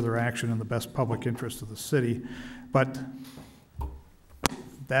for further action in the best public interest of the city. But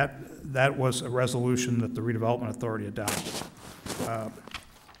that was a resolution that the redevelopment authority adopted.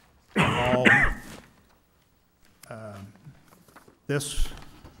 This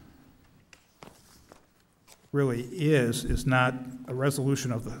really is not a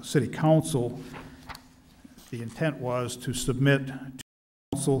resolution of the city council. The intent was to submit to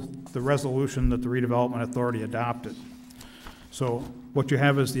council the resolution that the redevelopment authority adopted. So what you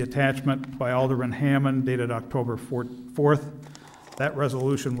have is the attachment by Alderman Hammond dated October 4th. That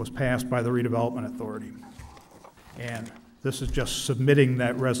resolution was passed by the redevelopment authority. And this is just submitting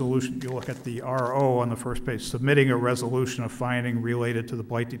that resolution. You look at the RO on the first page, submitting a resolution of finding related to the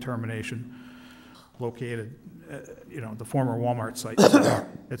blight determination located, the former Walmart site. So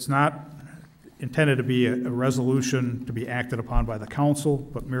it's not intended to be a resolution to be acted upon by the council,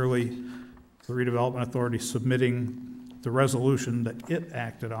 but merely the redevelopment authority submitting the resolution that it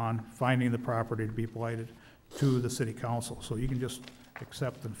acted on, finding the property to be blighted, to the city council. So you can just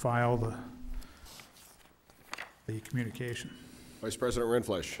accept and file the communication. Vice President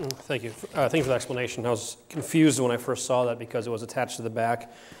Rindfleisch. Thank you. Thank you for the explanation. I was confused when I first saw that because it was attached to the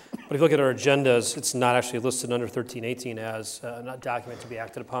back. But if you look at our agendas, it's not actually listed under 1318 as a document to be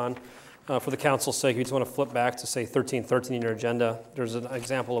acted upon. For the council's sake, if you just want to flip back to say 1313 in your agenda, there's an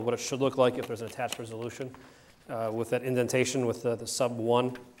example of what it should look like if there's an attached resolution with that indentation with the sub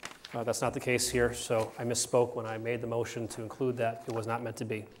 1. That's not the case here, so I misspoke when I made the motion to include that. It was not meant to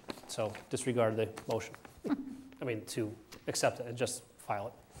be. So disregard the motion. To accept it and just file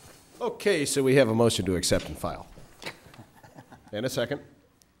it. Okay, so we have a motion to accept and file. And a second.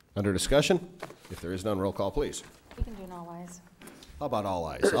 Under discussion? If there is none, roll call, please. We can do an all ayes. How about all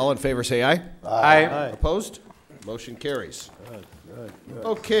ayes? All in favor say aye. Aye. Opposed? Motion carries. Good.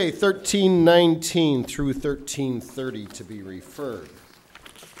 Okay, 1319 through 1330 to be referred.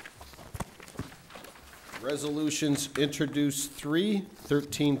 Resolutions introduced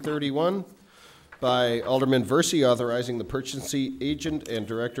 1331 by Alderman Versey, authorizing the purchasing agent and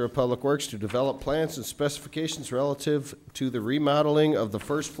director of public works to develop plans and specifications relative to the remodeling of the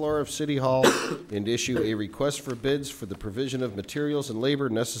first floor of City Hall and issue a request for bids for the provision of materials and labor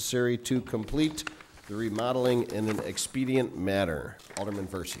necessary to complete the remodeling in an expedient manner. Alderman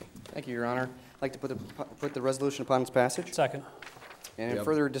Versey. Thank you, Your Honor. I'd like to put the resolution upon its passage. Second. And in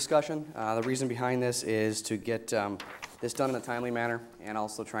further discussion, the reason behind this is to get this done in a timely manner and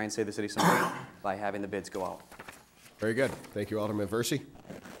also try and save the city some money by having the bids go out. Very good. Thank you, Alderman Versey.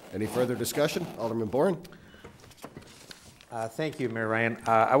 Any further discussion? Alderman Boren. Thank you, Mayor Ryan.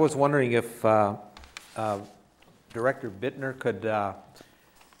 I was wondering if Director Bittner could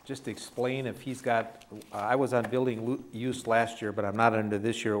just explain if he's got, I was on building use last year, but I'm not under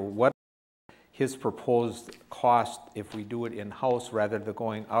this year, what his proposed cost if we do it in-house rather than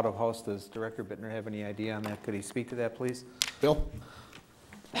going out-of-house. Does Director Bittner have any idea on that? Could he speak to that, please? Bill?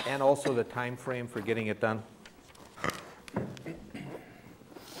 And also the time frame for getting it done.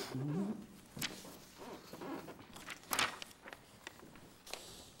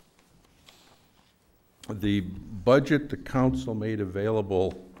 The budget the council made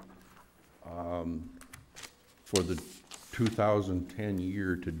available for the 2010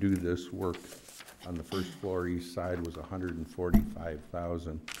 year to do this work on the first floor east side was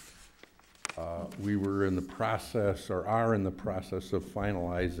 $145,000. We were in the process, or are in the process, of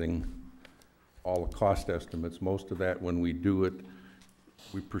finalizing all the cost estimates. Most of that, when we do it,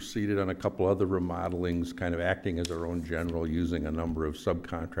 we proceeded on a couple other remodelings, kind of acting as our own general, using a number of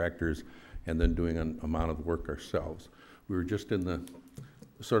subcontractors, and then doing an amount of the work ourselves. We were just in the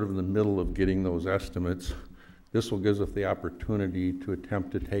sort of in the middle of getting those estimates. This will give us the opportunity to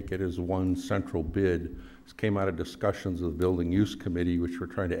attempt to take it as one central bid. This came out of discussions of the Building Use Committee, which we're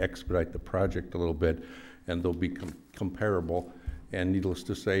trying to expedite the project a little bit, and they'll be comparable. And needless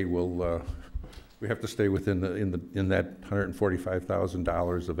to say, we'll we have to stay within in that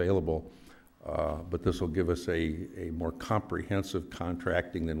 $145,000 available. But this will give us a more comprehensive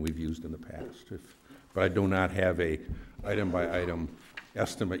contracting than we've used in the past. But I do not have a item by item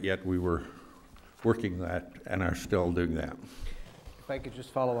estimate yet. We were working that and are still doing that. If I could just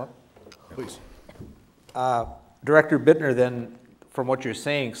follow up. Please. Director Bittner, then, from what you're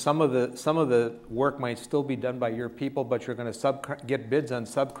saying, some of the work might still be done by your people, but you're going to get bids on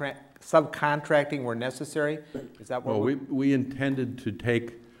subcontracting where necessary? Is that what we intended to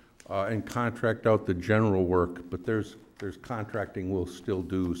take and contract out the general work, but there's contracting we'll still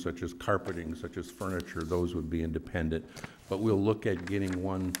do, such as carpeting, such as furniture. Those would be independent. But we'll look at getting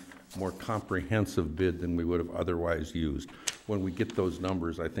one more comprehensive bid than we would have otherwise used. When we get those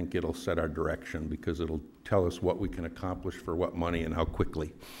numbers, I think it'll set our direction because it'll tell us what we can accomplish for what money and how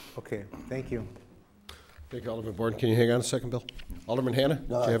quickly. Okay, thank you. Thank you, Alderman Borden. Can you hang on a second, Bill? Alderman Hanna,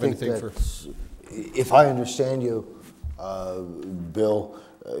 No, do you have anything for? If I understand you, Bill,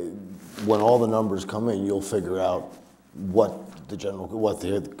 when all the numbers come in, you'll figure out what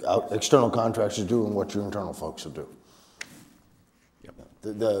the external contractors do and what your internal folks will do. Yep.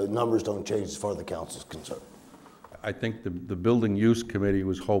 The numbers don't change as far as the council's concerned. I think the Building Use Committee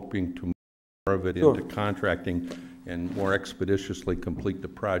was hoping to move more of it into contracting and more expeditiously complete the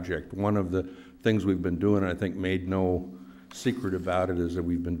project. One of the things we've been doing, I think made no secret about it, is that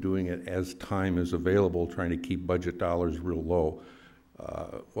we've been doing it as time is available, trying to keep budget dollars real low.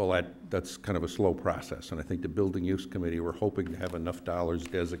 Well, that's kind of a slow process, and I think the Building Use Committee were hoping to have enough dollars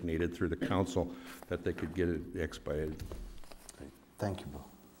designated through the council that they could get it expedited. Thank you, Bill.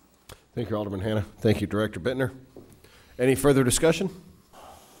 Thank you, Alderman Hanna. Thank you, Director Bittner. Any further discussion?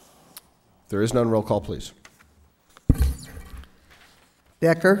 If there is none, roll call, please.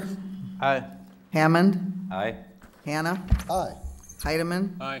 Decker. Aye. Hammond. Aye. Hanna. Aye.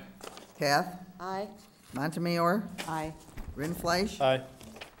 Heidemann. Aye. Kath. Aye. Montemayor. Aye. Rindfleisch. Aye.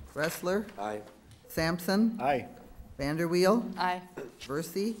 Ressler. Aye. Sampson. Aye. Vanderweel. Aye.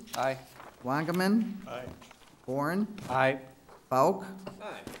 Versi. Aye. Wangerman. Aye. Bourne. Aye. Bauk.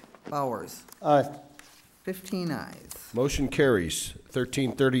 Aye. Bowers. Aye. 15 ayes. Motion carries.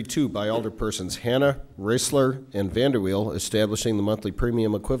 1332 by Alderpersons Hanna, Raisler, and Vanderweel, establishing the monthly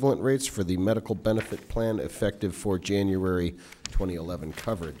premium equivalent rates for the medical benefit plan effective for January 2011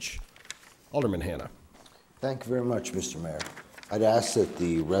 coverage. Alderman Hanna. Thank you very much, Mr. Mayor. I'd ask that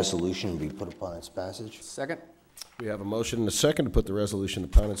the resolution be put upon its passage. Second. We have a motion and a second to put the resolution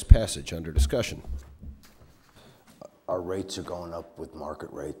upon its passage. Under discussion. Our rates are going up with market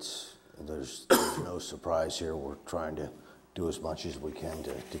rates. There's no surprise here. We're trying to do as much as we can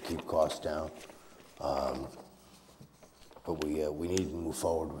to keep costs down. But we need to move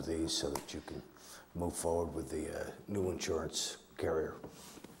forward with these so that you can move forward with the new insurance carrier.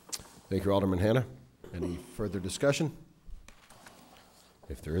 Thank you, Alderman Hanna. Any further discussion?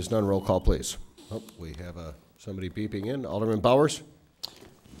 If there is none, roll call, please. Oh, we have somebody beeping in. Alderman Bowers?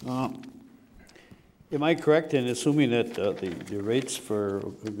 Am I correct in assuming that the rates for are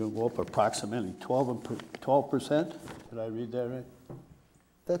going to go up approximately 12%? Did I read that right?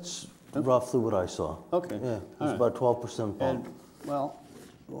 That's roughly what I saw. Okay. Yeah, it's All right. about 12% bump. And, well,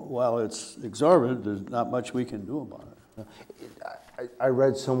 while it's exorbitant, there's not much we can do about it. I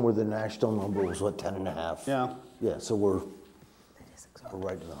read somewhere the national number was, what, 10.5? Yeah. Yeah, so we're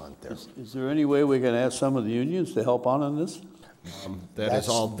right in the hunt there. Is there any way we can ask some of the unions to help out on this? That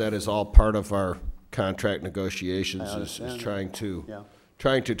is all part of our contract negotiations, is trying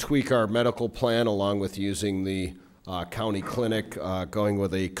to tweak our medical plan along with using the county clinic, going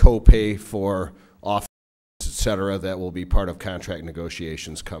with a copay for office, et cetera. That will be part of contract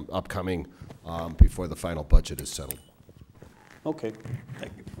negotiations upcoming before the final budget is settled. Okay,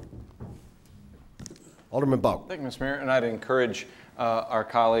 thank you. Alderman Bauk. Thank you, Mr. Mayor, and I'd encourage our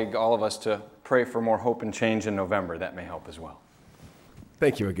colleague, all of us, to pray for more hope and change in November. That may help as well.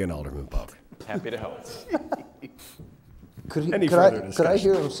 Thank you again, Alderman Bauk. Happy to help. Could I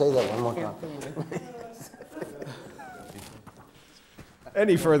hear him say that one more time?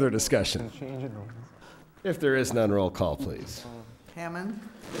 Any further discussion? If there is none, roll call, please. Hammond.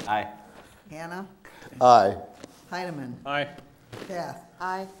 Aye. Hanna. Aye. Heidemann. Aye. Kath.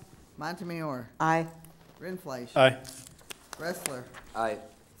 Aye. Montemayor. Aye. Rindfleisch. Aye. Ressler. Aye.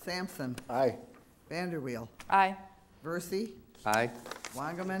 Sampson. Aye. Vanderweel. Aye. Versi. Aye.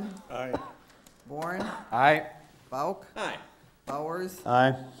 Wangerman. Aye. Bourne. Aye. Bauk. Aye. Bowers.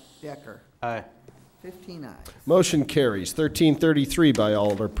 Aye. Decker. Aye. 15 ayes. Motion carries. 1333 by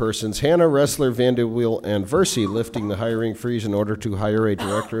Alderpersons Hanna, Ressler, Vanderweel, and Versi, lifting the hiring freeze in order to hire a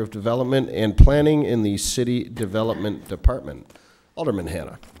Director of Development and Planning in the City Development Department. Alderman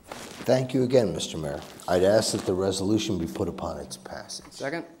Hanna. Thank you again, Mr. Mayor. I'd ask that the resolution be put upon its passage.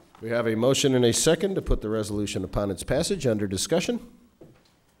 Second. We have a motion and a second to put the resolution upon its passage. Under discussion.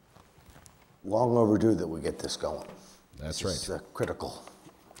 Long overdue that we get this going. That's It's a critical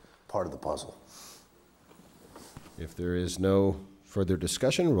part of the puzzle. If there is no further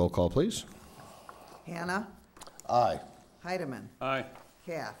discussion, roll call, please. Hanna. Aye. Heidemann. Aye.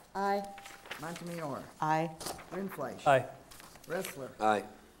 Kath. Aye. Montemayor. Aye. Rindfleisch. Aye. Ressler. Aye.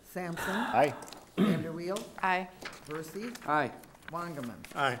 Sampson. Aye. Vanderweel. Aye. Versi. Aye. Wangerman.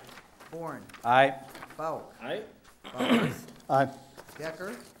 Aye. Bourne. Aye. Bauk. Aye. Bowers. Aye.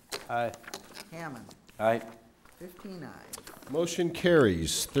 Decker. Aye. Hammond. Aye. 15 ayes. Motion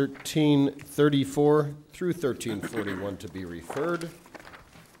carries. 1334 through 1341 to be referred.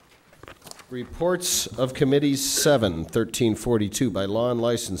 Reports of Committees 7, 1342 by Law and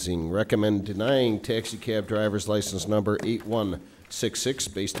Licensing recommend denying taxi cab driver's license number 8166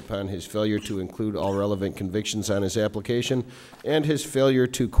 based upon his failure to include all relevant convictions on his application and his failure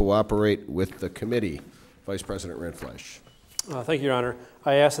to cooperate with the committee. Vice President Rindfleisch. Thank you, Your Honor.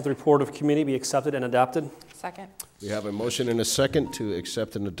 I ask that the report of committee be accepted and adopted. Second. We have a motion and a second to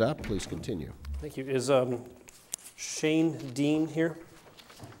accept and adopt. Please continue. Thank you. Is Shane Dean here?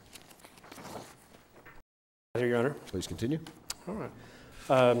 Here, Your Honor. Please continue. All right.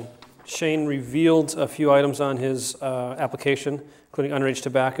 Shane revealed a few items on his application, including underage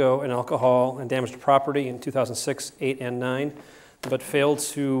tobacco and alcohol and damage to property in 2006, 8, and 9, but failed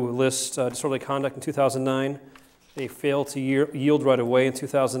to list disorderly conduct in 2009. They failed to yield right away in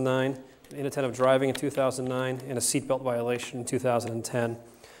 2009, inattentive driving in 2009, and a seatbelt violation in 2010.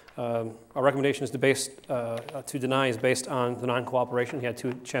 Our recommendation is to deny is based on the non-cooperation. He had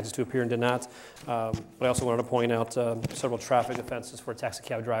 2 chances to appear and did not. But I also wanted to point out several traffic offenses for a taxi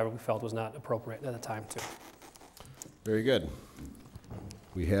cab driver we felt was not appropriate at the time, too. Very good.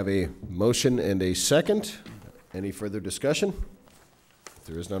 We have a motion and a second. Any further discussion? If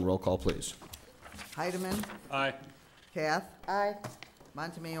there is none, roll call, please. Heidemann. Aye. Kath. Aye.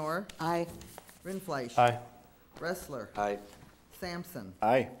 Montemayor. Aye. Rindfleisch. Aye. Ressler. Aye. Sampson.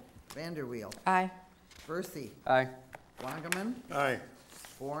 Aye. Vanderweel. Aye. Versey. Aye. Wangerman. Aye.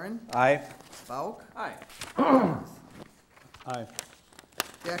 Bourne. Aye. Bauk. Aye. Bowers. Aye.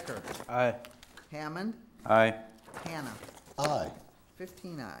 Decker. Aye. Hammond. Aye. Hannah. Aye.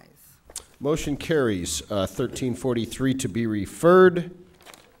 15 ayes. Motion carries. 1343 to be referred.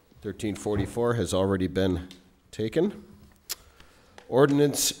 1344 has already been taken.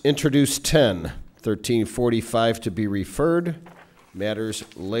 Ordinance introduced 10. 1345 to be referred. Matters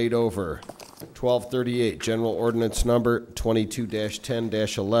laid over. 1238, General Ordinance Number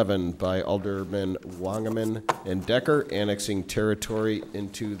 22-10-11 by Alderman Wangerman and Decker, annexing territory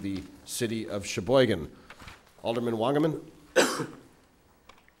into the city of Sheboygan. Alderman Wangerman.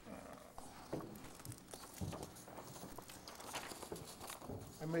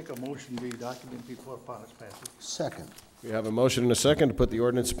 I make a motion the document be put upon its passage. Second. We have a motion and a second to put the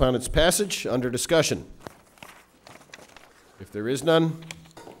ordinance upon its passage. Under discussion. If there is none,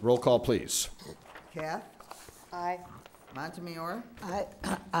 roll call, please. Kath. Aye. Montemayor. Aye.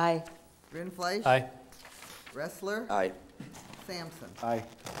 Aye. Rindfleisch. Aye. Ressler. Aye. Sampson. Aye.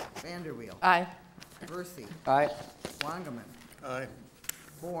 Vanderweel. Aye. Versey. Aye. Wangerman. Aye.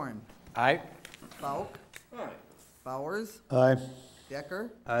 Bourne. Aye. Bauk. Bowers. Aye.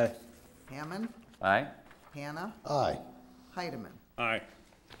 Decker. Aye. Hammond. Aye. Hannah. Aye. Heidemann. Aye.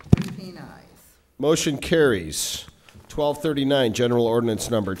 15 ayes. Motion carries. 1239, General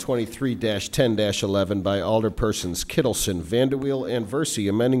Ordinance Number 23-10-11 by Alderpersons Kittleson, Vanderweel, and Versey,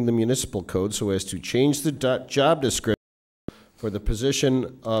 amending the municipal code so as to change the job description for the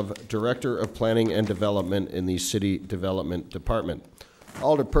position of Director of Planning and Development in the City Development Department.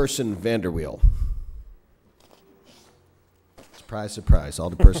 Alderperson Vanderweel. Surprise, surprise.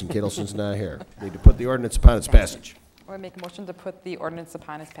 Alderperson Kittleson's not here. Need to put the ordinance upon its passage. I would make a motion to put the ordinance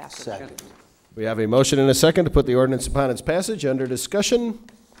upon its passage. Second. We have a motion and a second to put the ordinance upon its passage. Under discussion.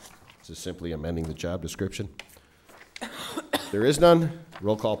 This is simply amending the job description. There is none.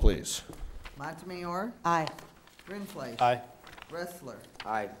 Roll call, please. Montemayor. Aye. Rindfleisch. Aye. Ressler.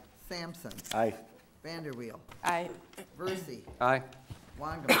 Aye. Sampson. Aye. Vanderweel. Aye. Versey. Aye.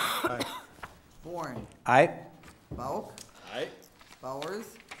 Wangerman. Aye. Bourne. Aye. Bauk. Aye.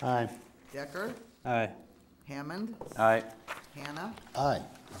 Bowers. Aye. Decker. Aye. Hammond. Aye. Hannah. Aye.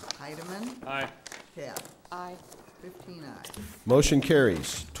 Heidemann. Aye. Kath. Aye. 15 ayes. Motion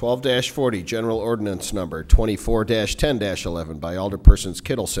carries. 12-40, General Ordinance Number 24-10-11 by Alderpersons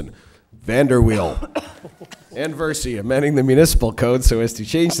Kittleson, Vanderweel, and Versey, amending the municipal code so as to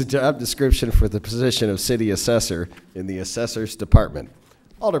change the job description for the position of City Assessor in the Assessor's Department.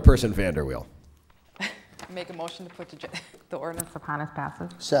 Alderperson Vanderweel. Make a motion to put the ordinance upon its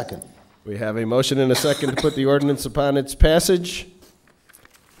passage. Second. We have a motion and a second to put the ordinance upon its passage.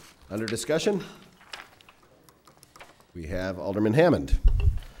 Under discussion. We have Alderman Hammond.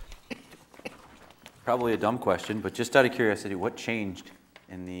 Probably a dumb question, but just out of curiosity, what changed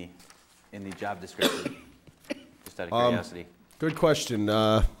in the job description? Just out of curiosity. Good question.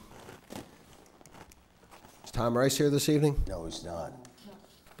 Is Tom Rice here this evening? No, he's not.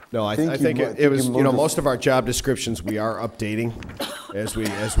 No, I think it was, most of our job descriptions we are updating. As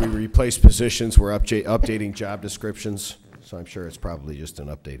we replace positions, we're updating job descriptions. So I'm sure it's probably just an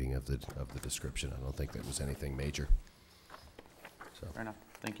updating of the description. I don't think that was anything major. So. Fair enough.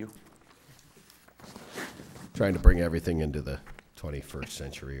 Thank you. Trying to bring everything into the 21st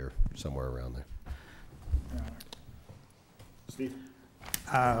century or somewhere around there. Steve?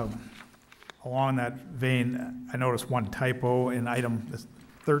 Along that vein, I noticed one typo in item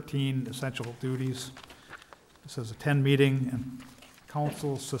 13, essential duties. It says attend meeting and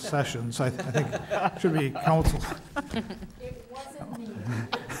council secessions. I think it should be council. It wasn't me.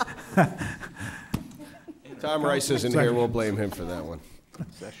 Tom Rice isn't here. We'll blame him for that one.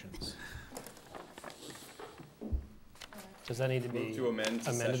 Sessions. Does that need to be amended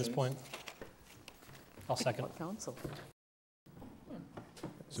at this point? I'll second. Council.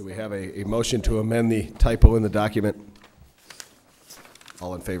 So we have a motion to amend the typo in the document.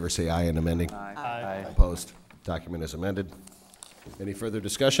 All in favor say aye in amending. Aye. Aye. Opposed? Document is amended. Any further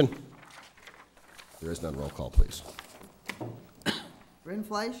discussion? There is none. Roll call, please.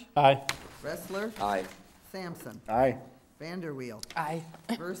 Rindfleisch? Aye. Ressler? Aye. Sampson? Aye. Vanderweel? Aye.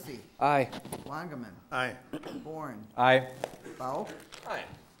 Versie? Aye. Wangerman? Aye. Bourne? Aye. Bauk? Aye.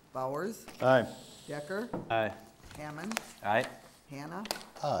 Bowers? Aye. Decker? Aye. Hammond? Aye. Hannah?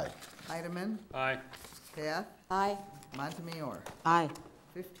 Aye. Heidemann? Aye. Kath? Aye. Montemayor? Aye.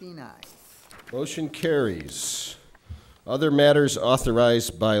 15 ayes. Motion carries. Other matters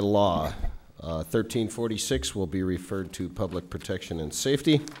authorized by law. 1346 will be referred to Public Protection and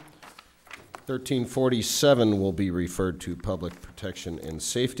Safety. 1347 will be referred to Public Protection and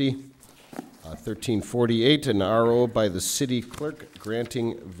Safety. 1348, an RO by the city clerk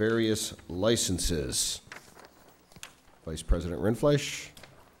granting various licenses. Vice President Rindfleisch.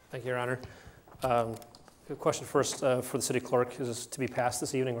 Thank you, Your Honor. A question first for the city clerk. Is this to be passed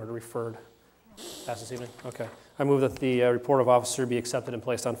this evening or to referred? Passed this evening? Okay. I move that the report of officer be accepted and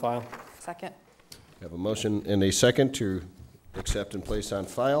placed on file. Second. We have a motion and a second to accept and place on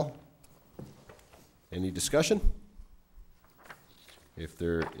file. Any discussion? If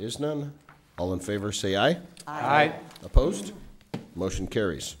there is none, all in favor say aye. Aye. Opposed? Motion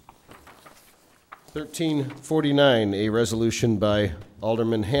carries. 1349, a resolution by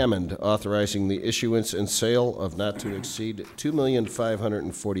Alderman Hammond authorizing the issuance and sale of not to exceed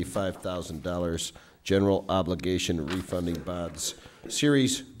 $2,545,000 general obligation refunding bonds,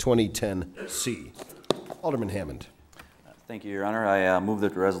 Series 2010C. Alderman Hammond. Thank you, Your Honor. I move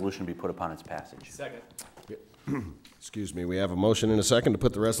that the resolution be put upon its passage. Second. Excuse me. We have a motion and a second to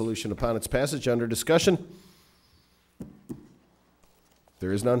put the resolution upon its passage under discussion.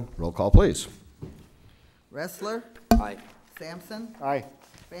 There is none. Roll call, please. Ressler? Aye. Sampson? Aye.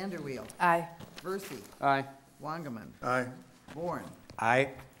 Vanderweel? Aye. Versie? Aye. Wangerman? Aye. Bourne? Aye.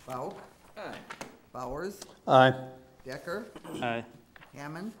 Bauk? Aye. Bowers? Aye. Decker? Aye.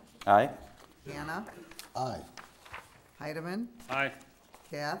 Hammond? Aye. Hannah? Aye. Heidemann? Aye.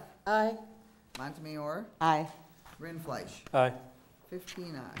 Kath? Aye. Montemayor? Aye. Rindfleisch? Aye.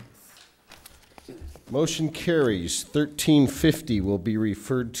 15 ayes. Motion carries. 1350 will be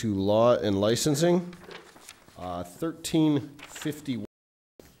referred to law and licensing. 1351.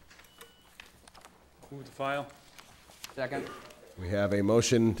 Move the file. Second. We have a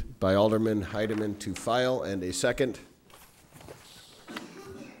motion by Alderman Heidemann to file and a second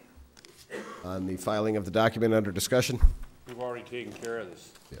on the filing of the document under discussion. We've already taken care of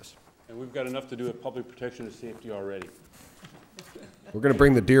this. Yes. And we've got enough to do with public protection and safety already. We're going to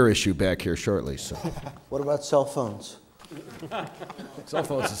bring the deer issue back here shortly. So. What about cell phones? Cell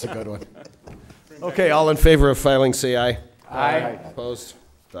phones is a good one. Okay, all in favor of filing, say aye. Aye. Opposed?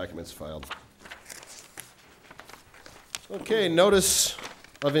 Documents filed. Okay, notice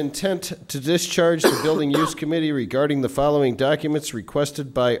of intent to discharge the Building Use Committee regarding the following documents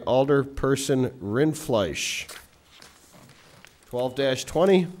requested by Alderperson Rindfleisch.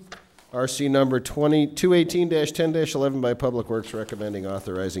 12-20, RC number 218-10-11 by Public Works recommending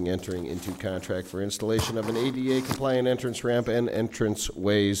authorizing entering into contract for installation of an ADA compliant entrance ramp and entrance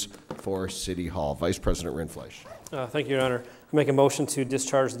ways for City Hall. Vice President Rindfleisch. Thank you, Your Honor. I make a motion to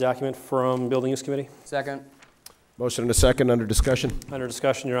discharge the document from Building Use Committee. Second. Motion and a second under discussion. Under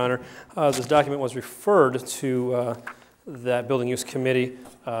discussion, Your Honor. This document was referred to that Building Use Committee,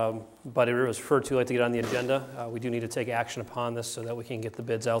 but it was referred too late to get on the agenda. We do need to take action upon this so that we can get the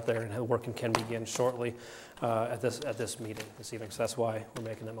bids out there and work can begin shortly at this meeting this evening. So that's why we're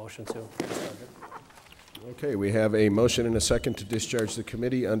making that motion to discharge it. Okay, we have a motion and a second to discharge the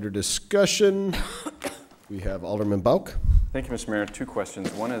committee under discussion. We have Alderman Bauk. Thank you, Mr. Mayor. Two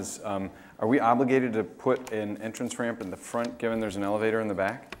questions. One is, are we obligated to put an entrance ramp in the front, given there's an elevator in the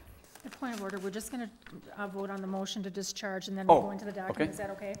back? A point of order, we're just going to vote on the motion to discharge, and then we'll go into the document. okay. Is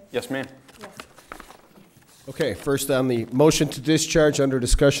that okay? Yes, ma'am. Yes. Okay, first on the motion to discharge, under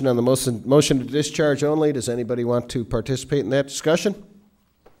discussion on the motion to discharge only. Does anybody want to participate in that discussion?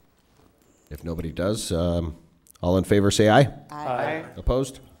 If nobody does, all in favor say aye. Aye.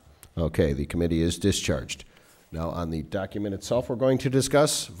 Opposed? Okay, the committee is discharged. Now on the document itself we're going to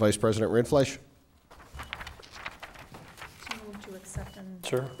discuss, Vice President Rindfleisch. Move to accept and.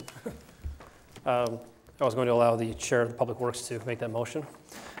 Sure. I was going to allow the Chair of Public Works to make that motion,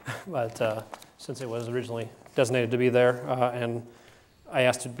 but since it was originally designated to be there, and I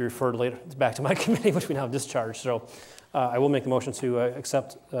asked to be referred later back to my committee, which we now have discharged. So I will make the motion to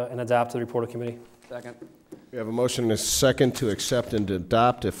accept and adopt the report of committee. Second. We have a motion and a second to accept and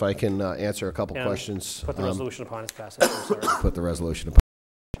adopt. If I can answer a couple questions. Put the resolution upon its passage. I'm sorry. Put the resolution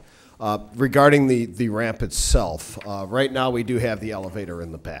upon. Regarding the ramp itself, right now we do have the elevator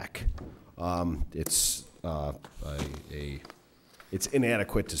in the back. It's it's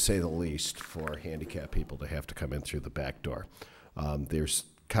inadequate to say the least for handicapped people to have to come in through the back door. There's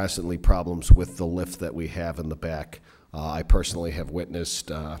constantly problems with the lift that we have in the back. I personally have witnessed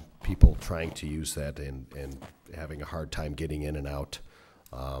people trying to use that and having a hard time getting in and out.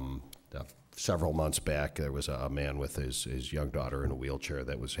 Several months back, there was a man with his young daughter in a wheelchair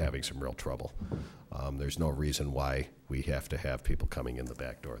that was having some real trouble. There's no reason why we have to have people coming in the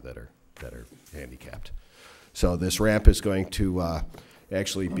back door that are handicapped. So this ramp is going to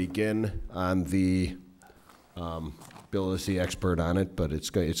actually begin on the, Bill is the expert on it, but it's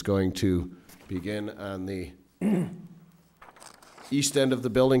going to begin on the east end of the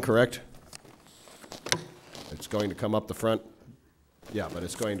building, correct? It's going to come up the front? Yeah, but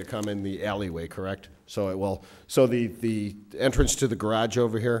it's going to come in the alleyway, correct? So it will. So the entrance to the garage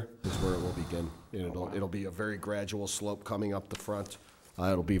over here is where it will begin. And it'll be a very gradual slope coming up the front.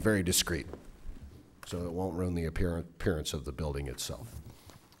 It'll be very discreet, so it won't ruin the appearance of the building itself.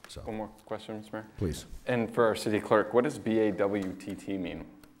 So. One more question, Mr. Mayor. Please. And for our city clerk, what does BAWTT mean?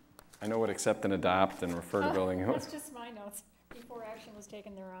 I know what accept and adopt and refer to building. That's just my notes. Before action was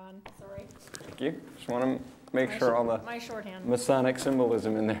taken thereon. Sorry. Thank you. Just want to make sure all the my shorthand. Masonic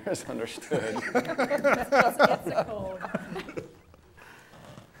symbolism in there is understood. It's a code.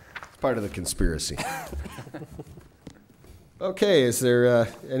 It's part of the conspiracy. Okay, is there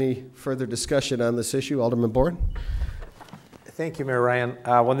any further discussion on this issue? Alderman Bourne? Thank you, Mayor Ryan.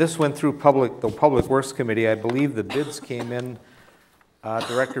 When this went through the Public Works Committee, I believe the bids came in,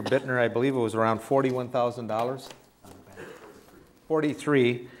 Director Bittner, I believe it was around $41,000.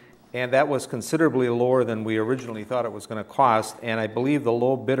 43, and that was considerably lower than we originally thought it was going to cost, and I believe the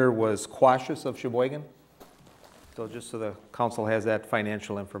low bidder was Cautious of Sheboygan. So just so the council has that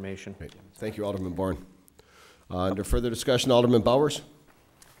financial information. Great. Thank you, Alderman Bourne. Under further discussion, Alderman Bowers?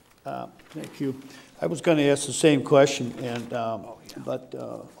 Thank you. I was going to ask the same question, but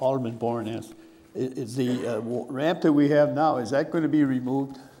Alderman Bourne asked, is the ramp that we have now, is that going to be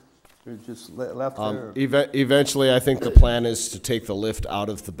removed? Or just left there? Eventually, I think the plan is to take the lift out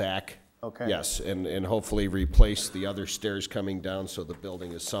of the back. Okay. Yes, and hopefully replace the other stairs coming down so the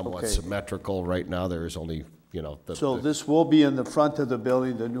building is somewhat symmetrical. Right now, there is only, so this will be in the front of the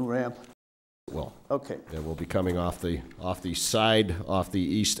building, the new ramp? Will. Okay. It will be coming off the side, off the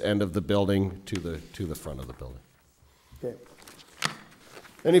east end of the building to the front of the building. Okay.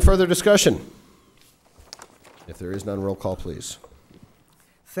 Any further discussion? If there is none, roll call, please.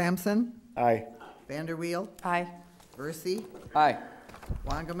 Sampson? Aye. Vanderweel? Aye. Versi? Aye.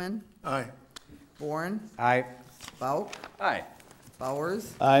 Wangerman? Aye. Bourne? Aye. Bauk? Aye.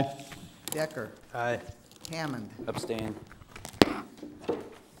 Bowers? Aye. Decker? Aye. Hammond? Abstain.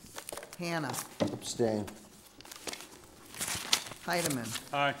 Hannah? Abstain. Heidemann?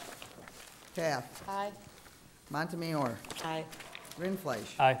 Aye. Taft? Aye. Montemayor? Aye.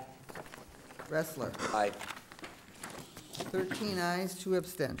 Rindfleisch? Aye. Wrestler? Aye. 13 ayes, 2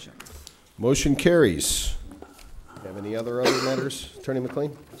 abstentions. Motion carries. Have any other matters, Attorney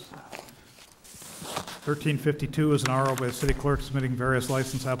McLean? 1352 is an RO by the city clerk submitting various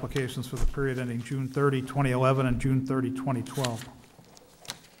license applications for the period ending June 30, 2011 and June 30, 2012.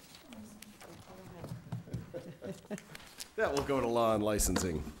 That will go to law and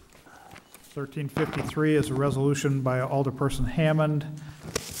licensing. 1353 is a resolution by Alderperson Hammond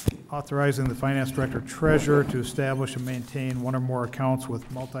authorizing the finance director treasurer to establish and maintain one or more accounts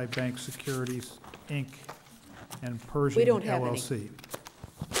with Multi-Bank Securities, Inc. and Pershing We don't have LLC. any.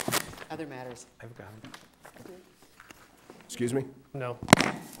 Other matters. I've got it. Excuse me? No.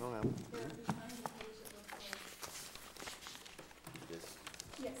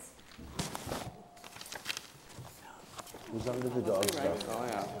 Yes. Who's under the dog stuff? Oh,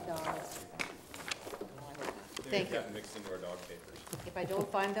 yeah. Thank you. Mixed into our dog papers. If I don't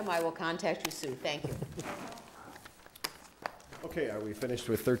find them, I will contact you, Sue. Thank you. Okay, are we finished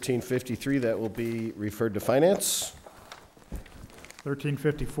with 1353? That will be referred to finance.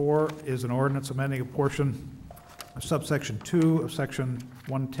 1354 is an ordinance amending a portion of subsection 2 of section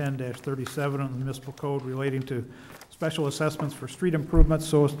 110-37 of the municipal code relating to special assessments for street improvements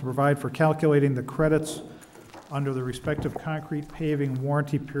so as to provide for calculating the credits under the respective concrete paving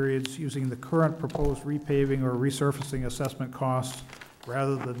warranty periods using the current proposed repaving or resurfacing assessment costs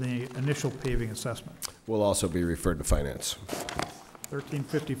rather than the initial paving assessment. Will also be referred to finance.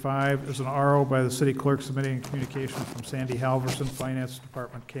 1355 is an RO by the city clerk submitting a communication from Sandy Halverson, Finance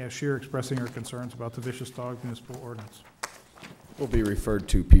Department cashier, expressing her concerns about the vicious dog municipal ordinance. Will be referred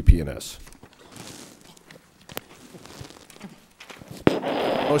to PP&S.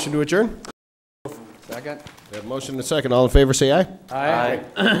 Motion to adjourn? Second. We have a motion and a second. All in favor, say aye. Aye.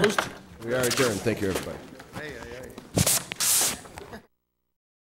 Opposed? We are adjourned. Thank you, everybody.